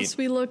 one Pete? house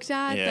we looked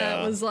at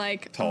that was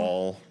like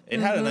tall? It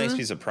had a nice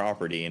piece of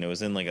property, and it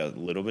was in like a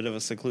little bit of a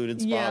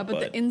secluded spot. Yeah, but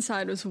the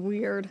inside was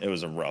weird. It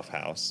was a rough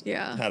house.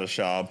 Yeah, it had a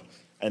shop,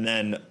 and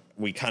then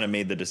we kind of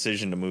made the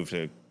decision to move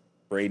to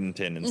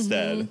Bradenton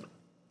instead.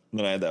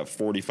 Then I had that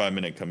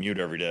 45-minute commute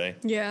every day.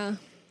 Yeah.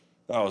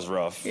 That was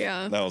rough.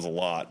 Yeah. That was a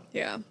lot.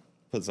 Yeah.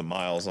 Put some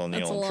miles on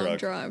the old truck.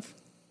 That's a long drive.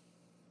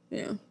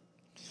 Yeah.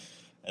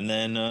 And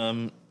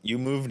then you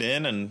moved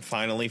in and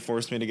finally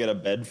forced me to get a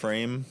bed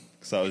frame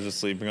because I was just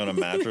sleeping on a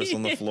mattress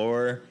on the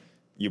floor.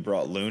 You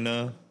brought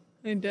Luna.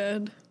 I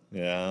did.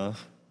 Yeah.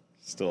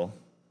 Still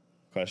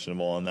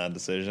questionable on that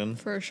decision.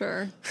 For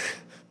sure.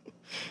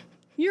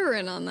 You were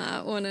in on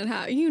that when it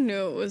happened. You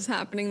knew it was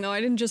happening, though.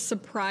 I didn't just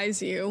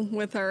surprise you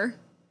with her.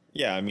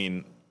 Yeah, I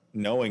mean,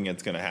 knowing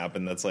it's going to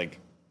happen, that's like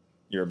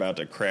you're about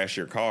to crash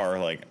your car.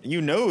 Like,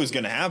 you know it was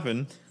going to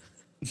happen.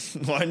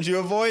 Why didn't you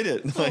avoid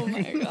it? Like, oh,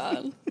 my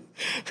God.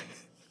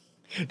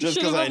 Just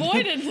because I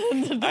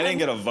didn't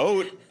get a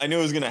vote. I knew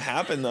it was going to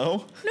happen,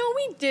 though. No,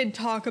 we did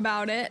talk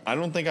about it. I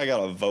don't think I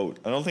got a vote.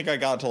 I don't think I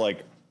got to,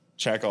 like,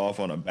 check off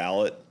on a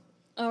ballot.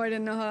 Oh, I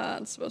didn't know how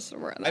that's supposed to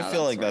work. I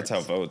feel like that's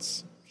how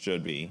votes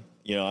should be.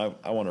 You know,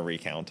 I want to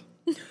recount.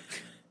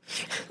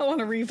 I want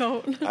to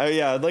revote.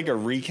 Yeah, I'd like a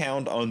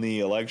recount on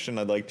the election.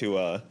 I'd like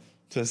to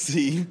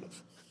see.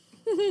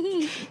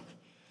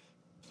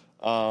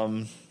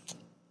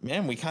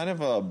 Man, we kind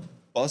of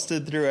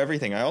busted through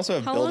everything. I also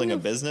have building a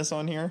business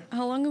on here.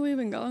 How long have we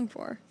been going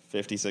for?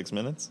 56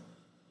 minutes.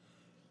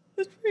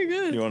 That's pretty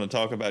good. You want to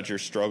talk about your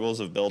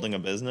struggles of building a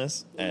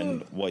business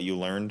and what you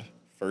learned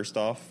right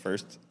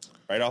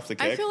off the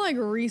kick? I feel like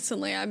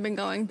recently I've been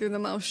going through the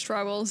most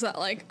struggles that,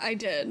 like, I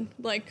did.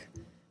 Like,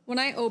 when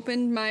I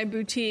opened my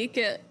boutique,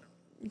 it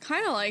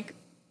kind of, like,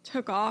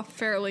 took off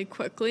fairly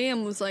quickly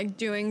and was, like,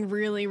 doing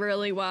really,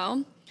 really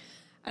well.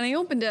 And I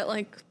opened it,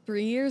 like,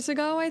 3 years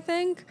ago, I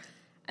think.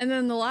 And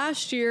then the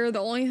last year, the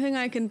only thing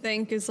I can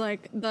think is,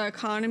 like, the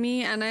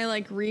economy, and I,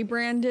 like,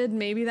 rebranded.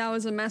 Maybe that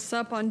was a mess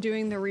up on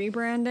doing the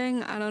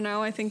rebranding. I don't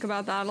know. I think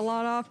about that a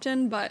lot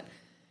often, but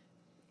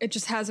it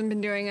just hasn't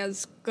been doing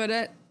as good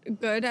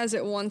as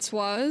it once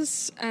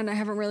was, and I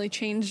haven't really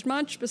changed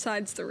much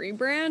besides the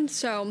rebrand.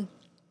 So,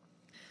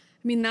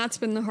 I mean, that's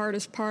been the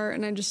hardest part,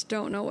 and I just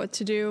don't know what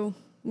to do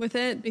with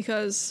it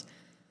because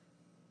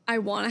I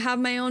want to have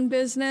my own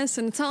business,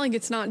 and it's not like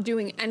it's not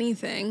doing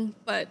anything,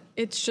 but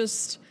it's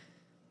just,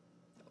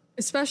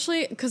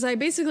 especially because I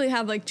basically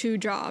have like 2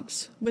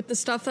 jobs with the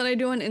stuff that I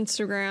do on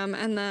Instagram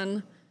and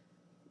then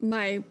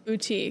my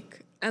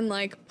boutique, and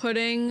like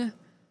putting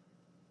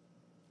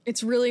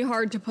it's really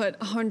hard to put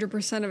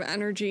 100% of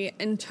energy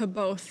into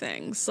both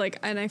things. Like,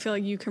 and I feel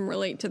like you can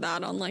relate to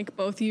that on like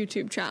both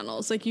YouTube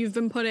channels. Like you've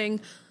been putting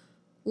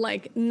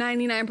like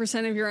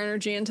 99% of your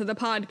energy into the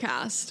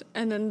podcast,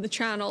 and then the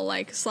channel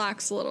like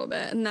slacks a little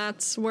bit. And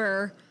that's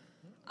where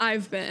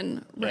I've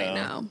been right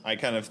now. I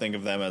kind of think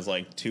of them as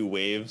like two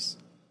waves.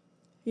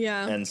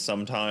 Yeah. And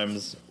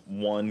sometimes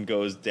one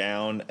goes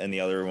down and the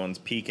other one's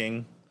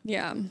peaking.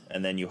 Yeah.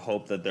 And then you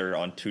hope that they're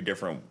on two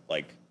different,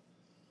 like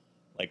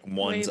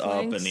one's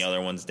up and the other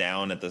one's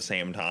down at the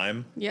same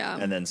time. Yeah.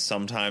 And then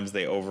sometimes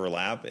they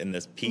overlap in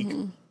this peak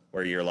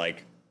where you're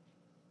like,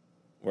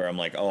 where I'm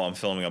like, oh, I'm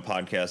filming a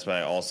podcast, but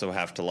I also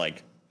have to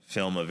like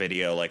film a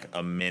video like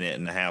a minute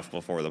and a half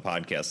before the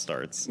podcast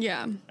starts.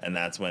 Yeah. And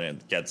that's when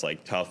it gets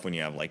like tough when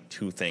you have like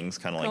two things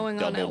kind of like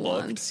going on double at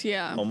booked. once.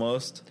 Yeah.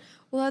 Almost.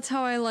 Well, that's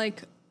how I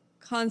like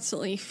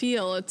constantly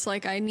feel. It's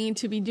like I need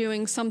to be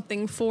doing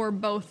something for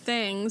both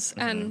things.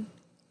 And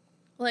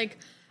like,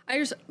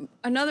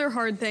 another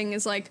hard thing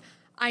is like,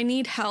 I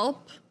need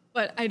help,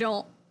 but I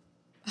don't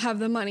have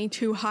the money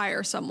to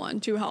hire someone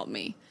to help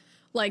me.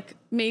 Like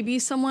maybe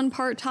someone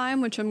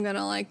part-time, which I'm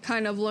gonna like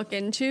kind of look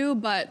into,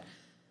 but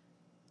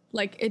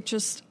like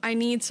I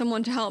need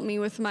someone to help me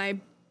with my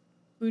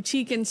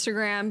boutique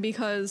Instagram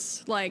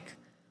because like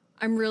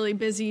I'm really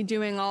busy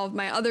doing all of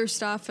my other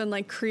stuff, and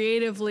like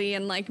creatively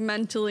and like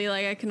mentally,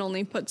 like I can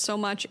only put so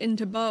much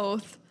into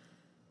both.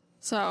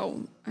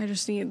 So I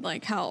just need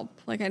like help.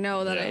 Like I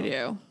know that I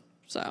do.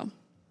 So.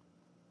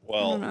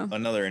 Well,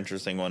 another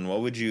interesting one.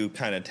 What would you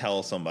kind of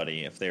tell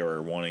somebody if they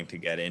were wanting to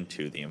get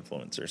into the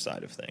influencer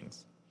side of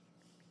things?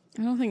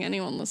 I don't think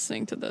anyone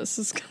listening to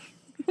this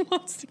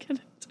wants to get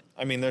into it.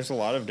 I mean, there's a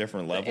lot of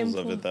different levels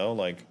of it, though.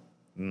 Like,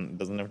 it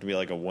doesn't have to be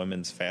like a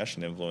women's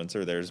fashion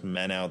influencer. There's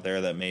men out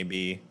there that may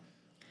be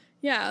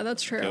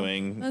that's true.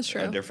 Doing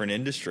a different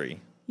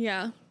industry.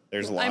 Yeah.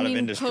 There's a lot of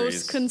industries.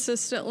 Post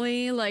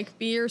consistently, like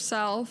be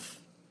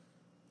yourself,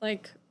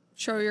 like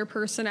show your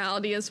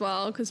personality as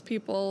well, because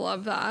people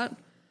love that.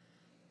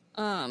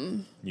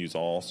 Use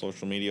all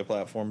social media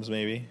platforms,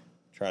 maybe.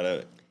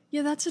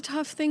 Yeah, that's a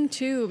tough thing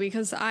too,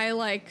 because I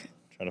like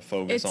try to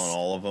focus on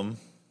all of them.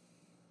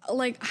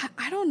 Like,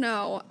 I don't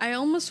know. I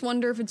almost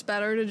wonder if it's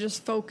better to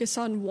just focus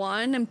on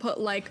one and put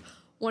like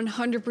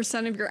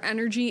 100% of your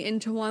energy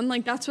into one.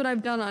 Like that's what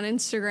I've done on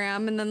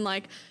Instagram, and then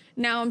like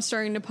now I'm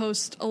starting to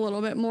post a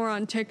little bit more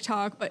on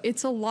TikTok, but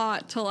it's a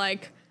lot to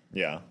like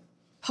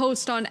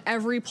post on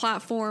every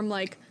platform,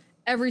 like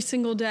every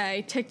single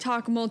day,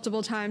 TikTok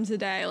multiple times a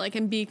day, like,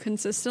 and be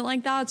consistent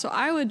like that. So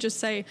I would just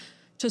say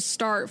to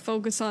start,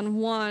 focus on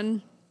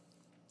one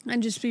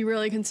and just be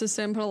really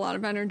consistent and put a lot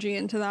of energy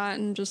into that.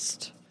 And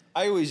just,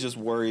 I always just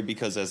worry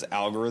because as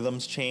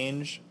algorithms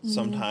change,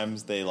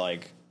 sometimes they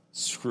like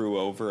screw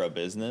over a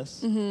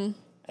business. And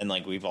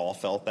like we've all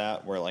felt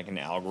that, where like an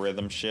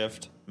algorithm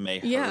shift may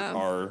hurt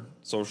our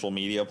social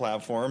media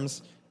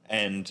platforms.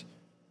 And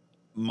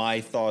my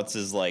thoughts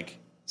is like,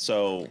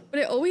 but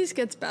it always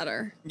gets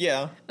better.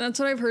 Yeah. And that's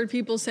what I've heard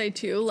people say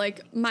too.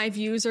 Like my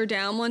views are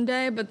down one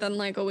day, but then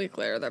like a week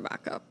later they're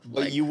back up.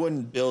 But like, you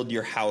wouldn't build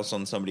your house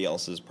on somebody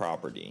else's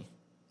property.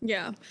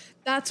 Yeah.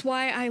 That's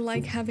why I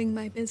like having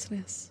my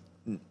business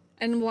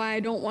and why I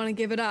don't want to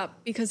give it up,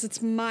 because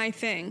it's my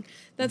thing.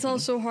 That's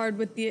also hard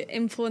with the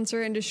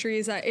influencer industry,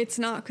 is that it's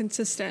not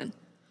consistent.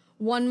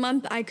 1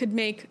 month I could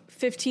make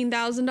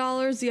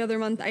 $15,000. The other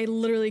month I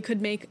literally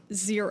could make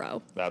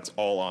 $0. That's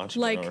all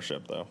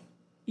entrepreneurship though.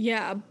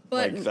 Yeah,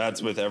 but like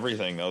that's with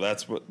everything though.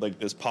 That's what, like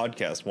this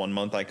podcast, 1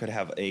 month I could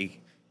have a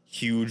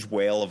huge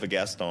whale of a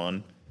guest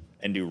on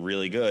and do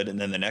really good, and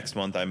then the next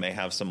month I may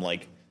have some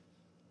like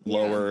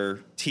lower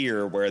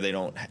tier where they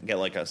don't get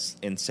like a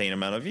insane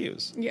amount of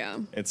views. Yeah,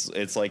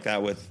 it's like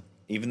that with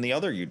even the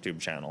other YouTube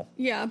channel.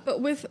 Yeah,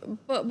 but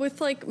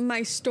with like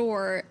my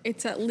store,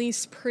 it's at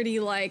least pretty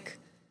like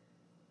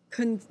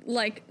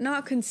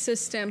not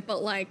consistent,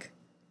 but like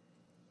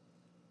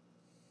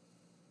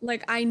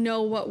I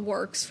know what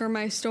works for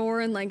my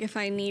store, and like if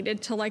I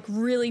needed to like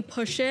really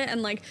push it,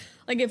 and like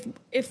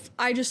if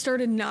I just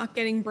started not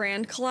getting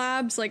brand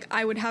collabs, like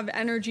I would have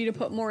energy to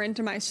put more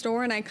into my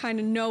store, and I kind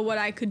of know what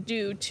I could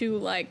do to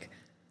like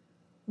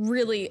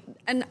really,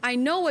 and I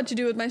know what to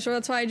do with my store.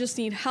 That's why I just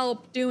need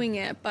help doing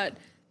it, but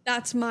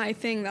that's my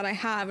thing that I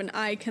have and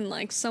I can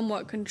like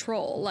somewhat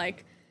control.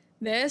 Like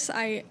this,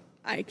 I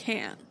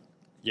can't.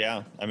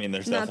 Yeah, I mean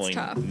there's definitely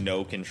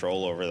no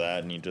control over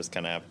that, and you just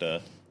kind of have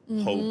to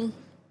hope.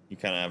 You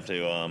kind of have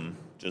to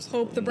just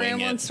hope the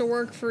brand wants to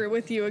work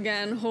with you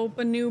again. Hope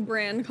a new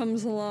brand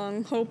comes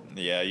along. Hope.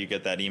 Yeah, you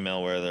get that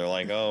email where they're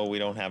like, "Oh, we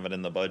don't have it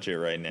in the budget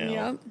right now."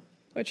 Yep,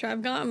 which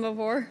I've gotten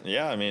before.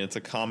 Yeah, I mean it's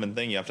a common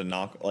thing. You have to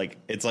knock, like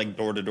it's like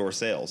door-to-door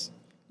sales.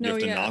 You have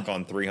to knock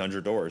on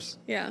 300 doors.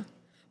 Yeah,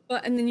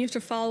 and then you have to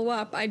follow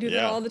up. I do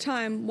that all the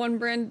time. One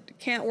brand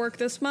can't work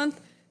this month.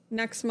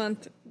 Next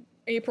month,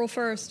 April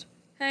 1st.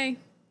 Hey,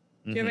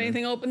 Do you have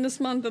anything open this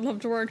month? I'd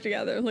love to work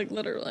together, like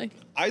literally.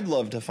 I'd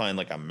love to find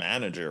like a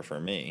manager for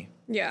me.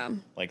 Yeah.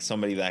 Like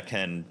somebody that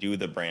can do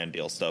the brand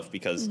deal stuff,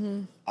 because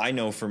I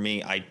know for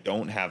me, I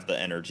don't have the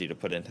energy to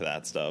put into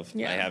that stuff.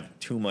 Yeah. I have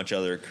too much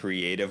other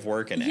creative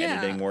work and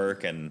editing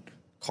work and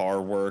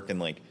car work, and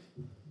like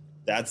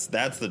that's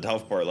the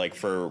tough part. Like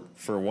for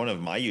one of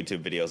my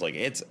YouTube videos, like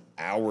it's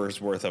hours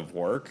worth of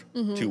work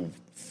to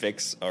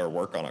fix or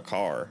work on a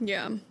car.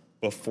 Yeah.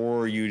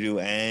 Before you do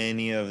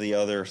any of the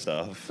other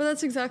stuff. But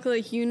that's exactly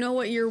like, you know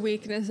what your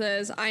weakness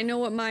is. I know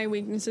what my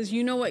weakness is.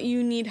 You know what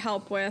you need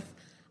help with.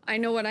 I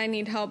know what I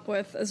need help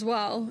with as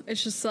well.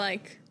 It's just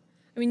like,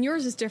 I mean,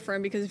 yours is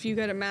different because if you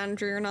get a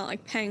manager, you're not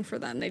like paying for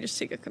them. They just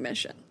take a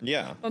commission.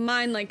 Yeah. But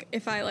mine, like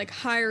if I like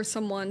hire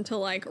someone to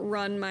like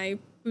run my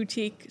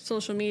boutique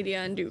social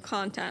media and do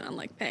content, I'm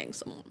like paying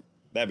someone.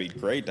 That'd be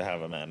great to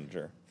have a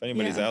manager. If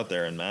anybody's out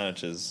there and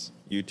manages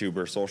YouTube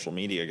or social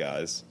media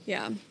guys.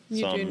 Yeah,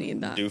 you do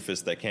need that.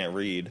 Doofus that can't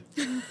read.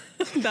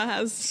 That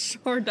has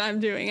hard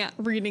time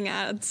reading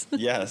ads.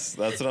 Yes,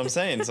 that's what I'm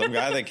saying. Some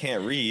guy that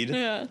can't read.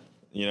 Yeah.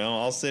 You know,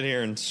 I'll sit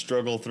here and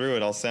struggle through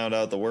it. I'll sound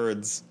out the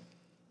words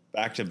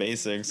back to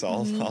basics.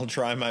 I'll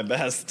try my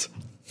best.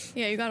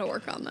 Yeah, you got to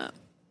work on that.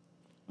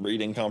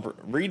 Reading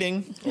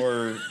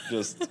or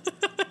just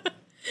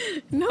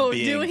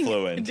being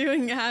fluent.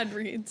 Doing ad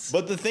reads.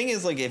 But the thing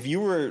is, like, if you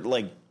were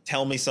like,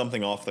 tell me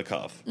something off the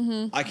cuff,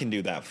 I can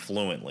do that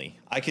fluently.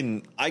 I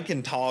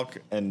can talk,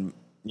 and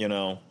you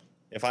know,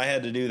 if I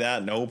had to do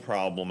that, no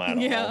problem at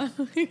all. Yeah.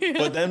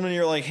 But then when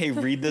you're like, hey,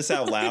 read this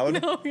out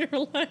loud, no,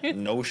 you're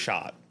lying. No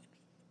shot.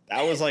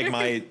 That was like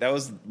that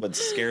was what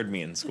scared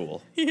me in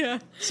school. Yeah.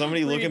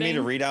 Somebody look at me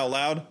to read out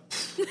loud.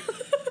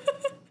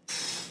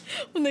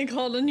 When they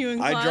called on you in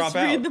class, I'd drop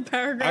out. Read the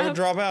paragraph. I would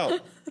drop out.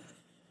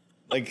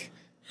 Like,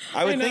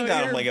 I would think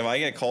that. I'm like, if I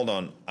get called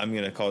on, I'm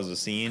going to cause a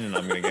scene and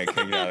I'm going to get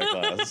kicked out of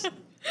class.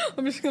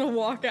 I'm just going to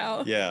walk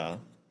out. Yeah.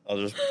 I'll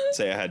just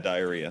say I had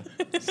diarrhea.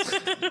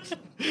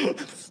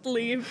 Just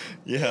leave.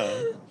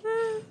 Yeah.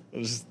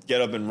 I'll just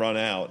get up and run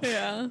out.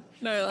 Yeah.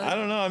 No, I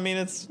don't know. I mean,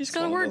 it's... You just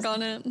got to work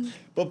on it.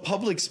 But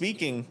public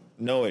speaking,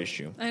 no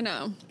issue. I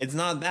know. It's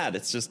not that.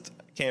 It's just,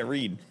 I can't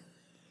read.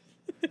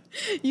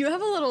 You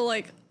have a little,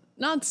 like,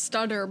 not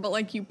stutter, but,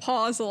 like, you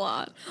pause a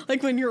lot.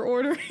 Like, when you're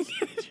ordering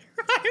at a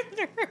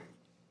drive-thru.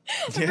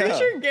 I'm pretty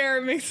sure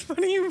Garrett makes fun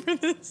of you for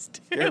this,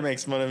 too. Garrett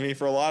makes fun of me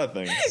for a lot of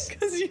things.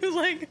 Because you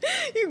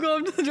go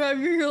up to the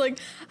drive-thru, you're like,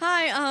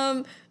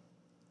 hi,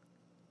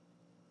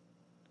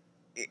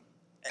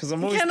 because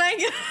I'm always, can I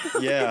get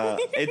yeah,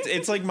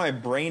 it's like my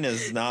brain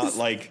is not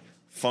like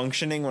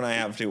functioning when I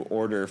have to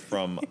order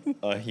from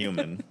a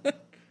human.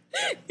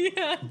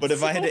 Yeah. But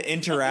if I had to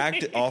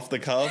interact off the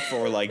cuff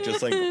or like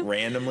just like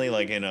randomly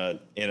like in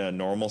a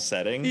normal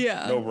setting,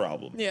 no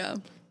problem. Yeah.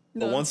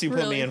 But once you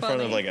put me in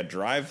front of like a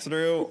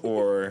drive-thru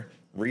or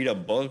read a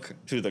book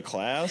to the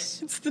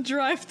class, it's the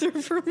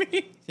drive-thru for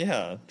me.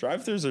 Yeah,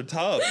 drive-thrus are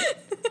tough.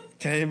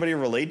 Can anybody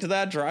relate to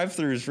that?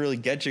 Drive-thrus really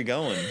get you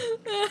going.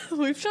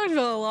 We've talked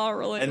about a lot of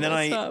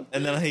relatable stuff.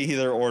 And then I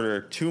either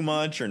order too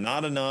much or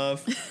not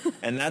enough,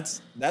 and that's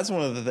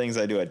one of the things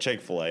I do at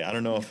Chick-fil-A. I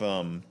don't know if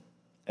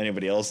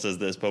anybody else does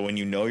this, but when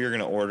you know you're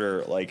going to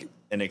order like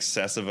an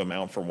excessive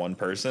amount for one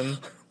person,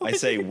 I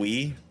say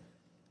we.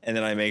 And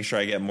then I make sure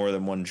I get more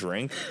than one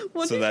drink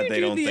so that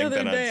they don't think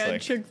that I'm sick.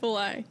 At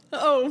Chick-fil-A?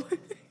 Oh.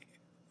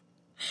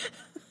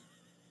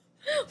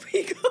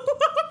 We go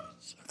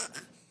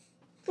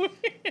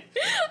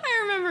I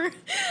remember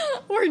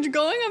we're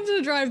going up to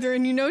the drive-thru,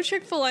 and you know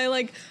Chick-fil-A,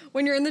 like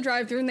when you're in the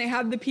drive-thru and they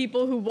have the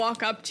people who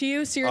walk up to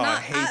you, so you're not.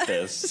 I hate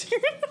this.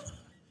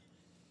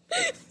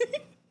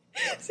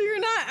 So you're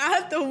not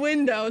at the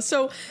window,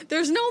 so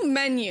there's no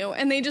menu,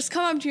 and they just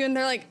come up to you and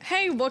they're like,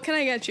 "Hey, what can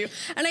I get you?"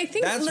 And I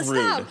think that's rude.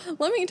 Stop.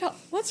 Let me talk.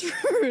 What's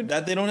rude?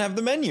 That they don't have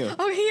the menu.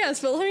 Okay, yes,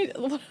 but let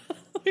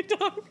me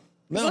talk.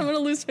 No. I'm gonna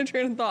lose my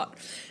train of thought.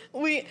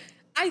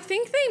 I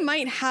think they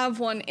might have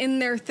one in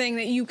their thing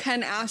that you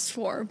can ask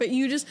for, but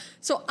you just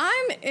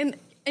I'm in.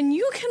 And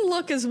you can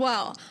look as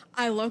well.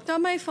 I looked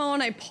on my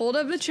phone. I pulled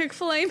up the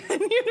Chick-fil-A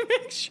menu to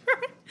make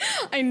sure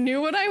I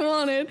knew what I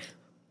wanted.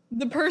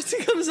 The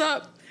person comes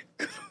up.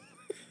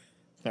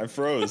 I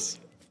froze.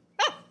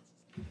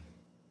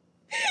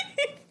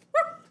 He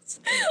froze.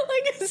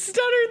 Like a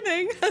stutter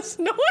thing. Has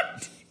no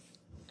idea.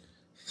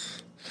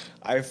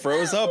 I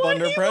froze up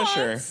under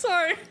pressure. Wants.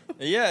 Sorry.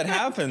 Yeah, it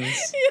happens.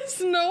 He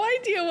has no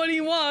idea what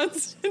he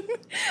wants. And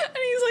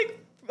he's like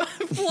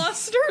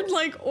flustered,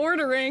 like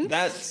ordering.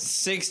 That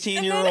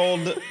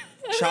 16-year-old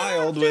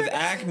child with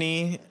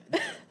acne,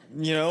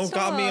 you know,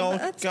 got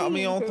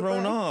me all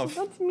thrown off.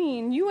 That's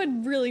mean. You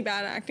had really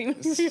bad acne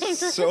when you were younger.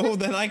 So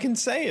then I can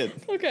say it.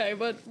 Okay,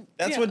 but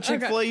that's what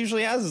Chick-fil-A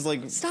usually has is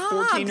like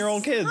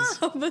 14-year-old kids.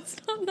 That's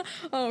not.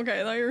 Oh,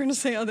 okay. I thought you were going to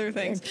say other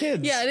things. Yeah,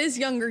 kids. Yeah, it is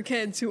younger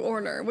kids who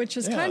order, which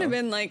has kind of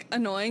been like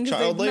annoying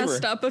because they've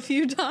messed up a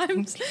few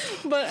times.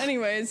 But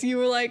anyways, you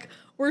were like,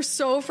 we're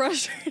so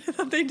frustrated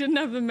that they didn't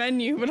have the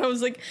menu, but I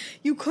was like,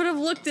 you could have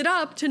looked it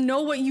up to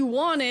know what you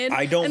wanted.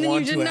 I don't and then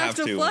want you didn't to have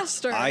to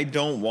fluster. I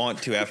don't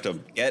want to have to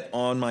get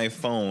on my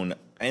phone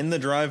in the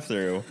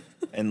drive-thru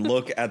and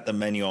look at the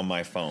menu on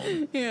my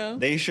phone. Yeah.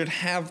 They should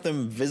have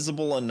them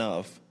visible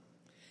enough.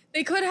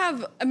 They could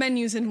have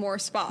menus in more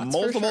spots.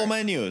 Multiple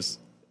menus.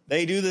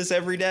 They do this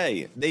every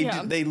day.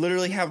 They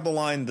literally have the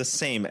line the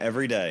same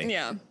every day.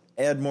 Yeah.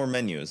 Add more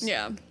menus.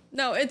 Yeah.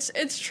 No, it's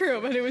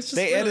true, but it was just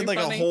They really added like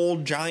funny. a whole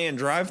giant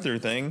drive-thru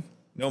thing.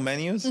 No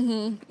menus?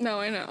 Mm-hmm. No,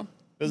 I know.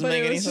 Doesn't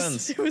make any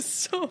sense. It was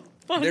so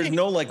funny. There's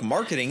no like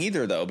marketing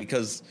either though,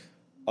 because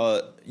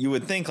you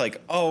would think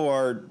like,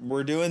 oh,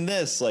 we're doing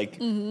this. Like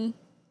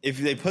if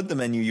they put the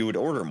menu, you would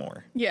order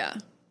more. Yeah.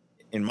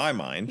 In my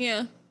mind.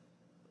 Yeah.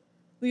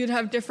 You'd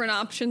have different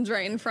options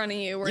right in front of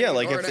you. Where Yeah,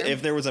 like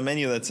if there was a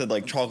menu that said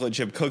like chocolate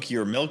chip cookie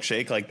or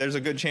milkshake, like there's a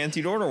good chance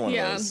you'd order one of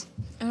those.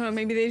 I don't know,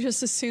 maybe they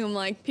just assume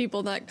like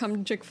people that come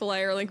to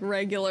Chick-fil-A are like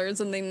regulars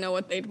and they know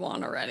what they'd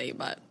want already,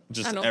 but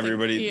Just I don't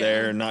everybody think,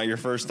 there, not your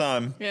first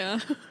time. Yeah.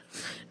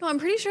 No, I'm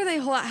pretty sure they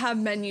have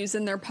menus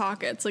in their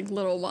pockets, like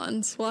little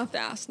ones. We'll have to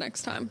ask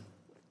next time.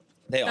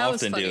 They That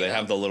was often funny, do. They though.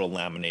 have the little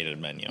laminated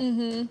menu.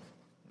 Mm-hmm.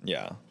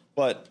 Yeah,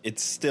 but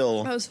it's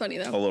still That was funny,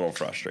 though. a little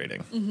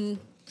frustrating. Mm-hmm.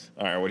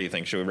 All right, what do you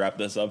think? Should we wrap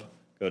this up?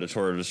 Go to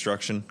Tour of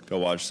Destruction? Go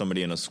watch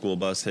somebody in a school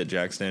bus hit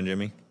Jack Stan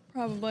Jimmy?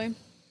 Probably.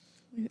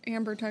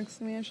 Amber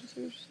texted me. I should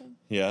see what she said.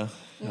 Yeah.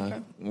 Okay.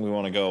 We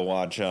want to go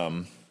watch,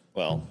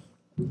 well,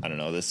 I don't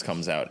know. This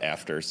comes out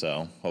after,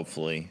 so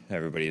hopefully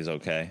everybody's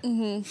okay.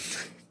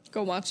 Mm-hmm.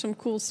 Go watch some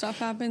cool stuff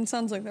happen.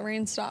 Sounds like the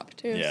rain stopped,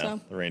 too. Yeah,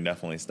 So. the rain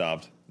definitely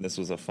stopped. This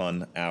was a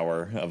fun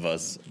hour of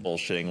us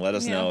bullshitting. Let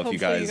us Yeah, know if you hopefully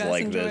guys you guys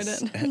like enjoyed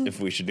this, it.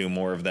 if we should do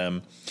more of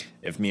them,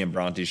 if me and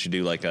Bronte should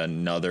do like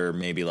another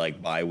maybe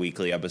like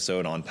bi-weekly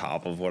episode on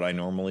top of what I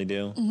normally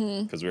do.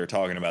 Mhm. Because we were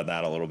talking about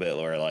that a little bit,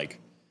 where like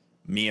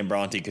me and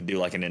Bronte could do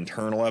like an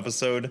internal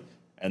episode,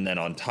 and then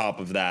on top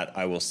of that,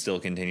 I will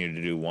still continue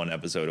to do one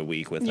episode a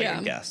week with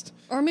like a guest.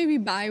 Or maybe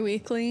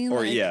bi-weekly.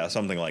 Or like, yeah,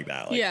 something like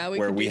that. Like, Yeah, we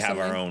where could we do have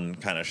our something. own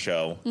kind of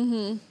show.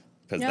 Mm-hmm.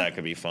 Because that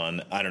could be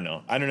fun. I don't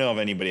know. I don't know if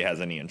anybody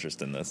has any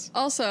interest in this.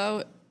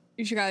 Also,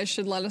 you guys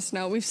should let us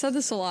know. We've said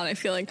this a lot, I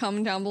feel like,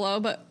 comment down below,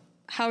 but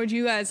how would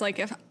you guys like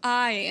if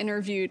I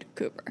interviewed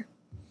Cooper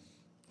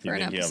for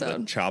an You think you have the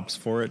episode? chops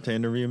for it to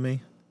interview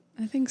me?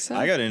 I think so.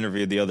 I got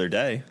interviewed the other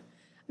day.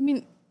 I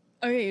mean,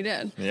 oh yeah, you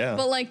did. Yeah.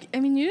 But like, I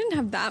mean, you didn't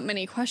have that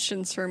many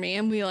questions for me,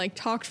 and we like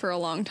talked for a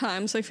long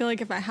time. So I feel like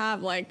if I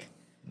have like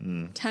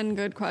 10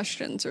 good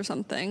questions or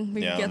something,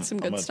 we could get some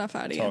good stuff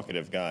out of you.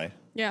 Talkative guy.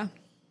 Yeah.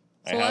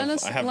 So I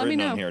have let me written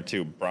know. on here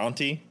too,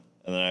 Bronte,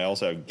 and then I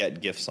also have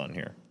get gifts on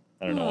here.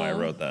 I don't know why I Aw.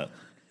 wrote that.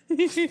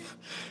 It's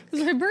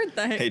my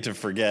birthday. Hate to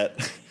forget.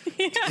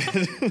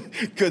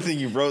 Good thing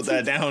you wrote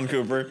that down,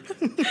 Cooper.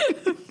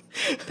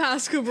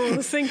 Past Cooper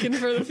was thinking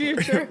for the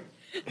future.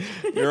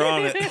 You're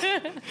on it.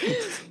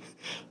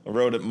 I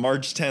wrote it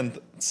March 10th,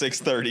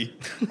 6:30.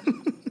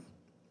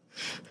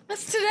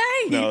 That's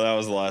today. No, that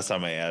was the last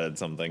time I added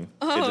something.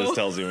 Oh. It just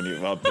tells you when you've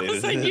updated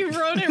It's like it. you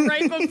wrote it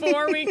right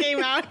before we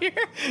came out here.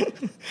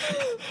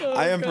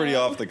 I am pretty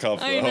off the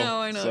cuff, though.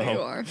 I know so. you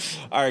are.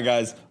 All right,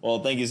 guys. Well,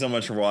 thank you so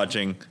much for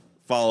watching.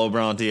 Follow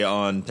Bronte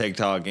on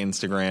TikTok,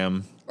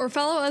 Instagram. Or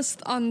follow us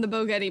on the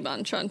Bogetti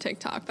Bunch on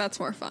TikTok. That's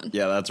more fun.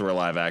 Yeah, that's where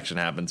live action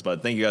happens.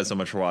 But thank you guys so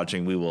much for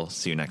watching. We will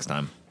see you next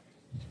time.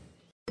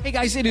 Hey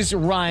guys, it is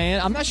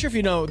Ryan. I'm not sure if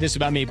you know this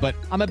about me, but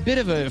I'm a bit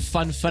of a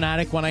fun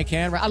fanatic when I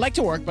can. I like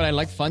to work, but I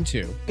like fun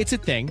too. It's a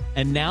thing.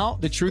 And now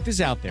the truth is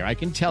out there. I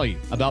can tell you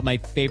about my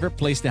favorite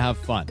place to have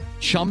fun.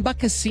 Chumba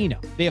Casino.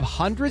 They have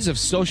hundreds of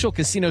social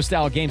casino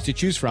style games to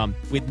choose from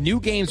with new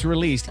games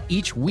released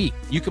each week.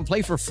 You can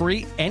play for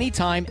free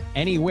anytime,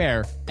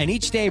 anywhere. And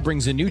each day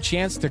brings a new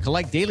chance to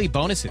collect daily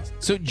bonuses.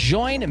 So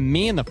join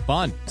me in the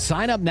fun.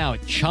 Sign up now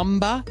at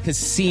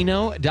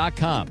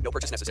ChumbaCasino.com. No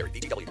purchase necessary.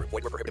 VGW Group.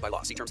 Void where prohibited by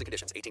law. See terms and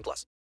conditions. 18+.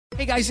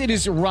 Hey guys, it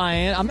is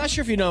Ryan. I'm not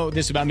sure if you know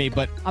this about me,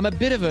 but I'm a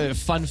bit of a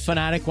fun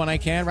fanatic when I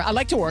can. I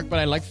like to work, but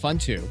I like fun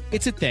too.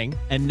 It's a thing.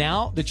 And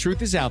now the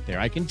truth is out there.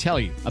 I can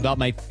tell you about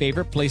my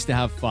favorite place to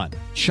have fun.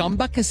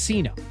 Chumba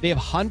Casino. They have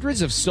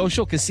hundreds of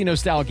social casino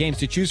style games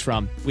to choose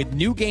from with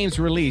new games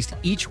released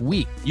each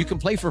week. You can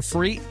play for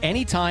free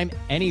anytime,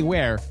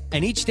 anywhere.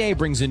 And each day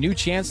brings a new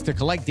chance to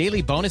collect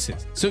daily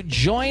bonuses. So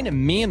join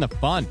me in the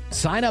fun.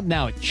 Sign up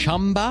now at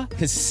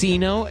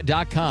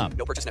ChumbaCasino.com.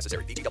 No purchase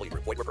necessary. VGW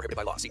Group. Void where prohibited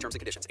by law. See terms and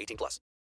conditions. 18+.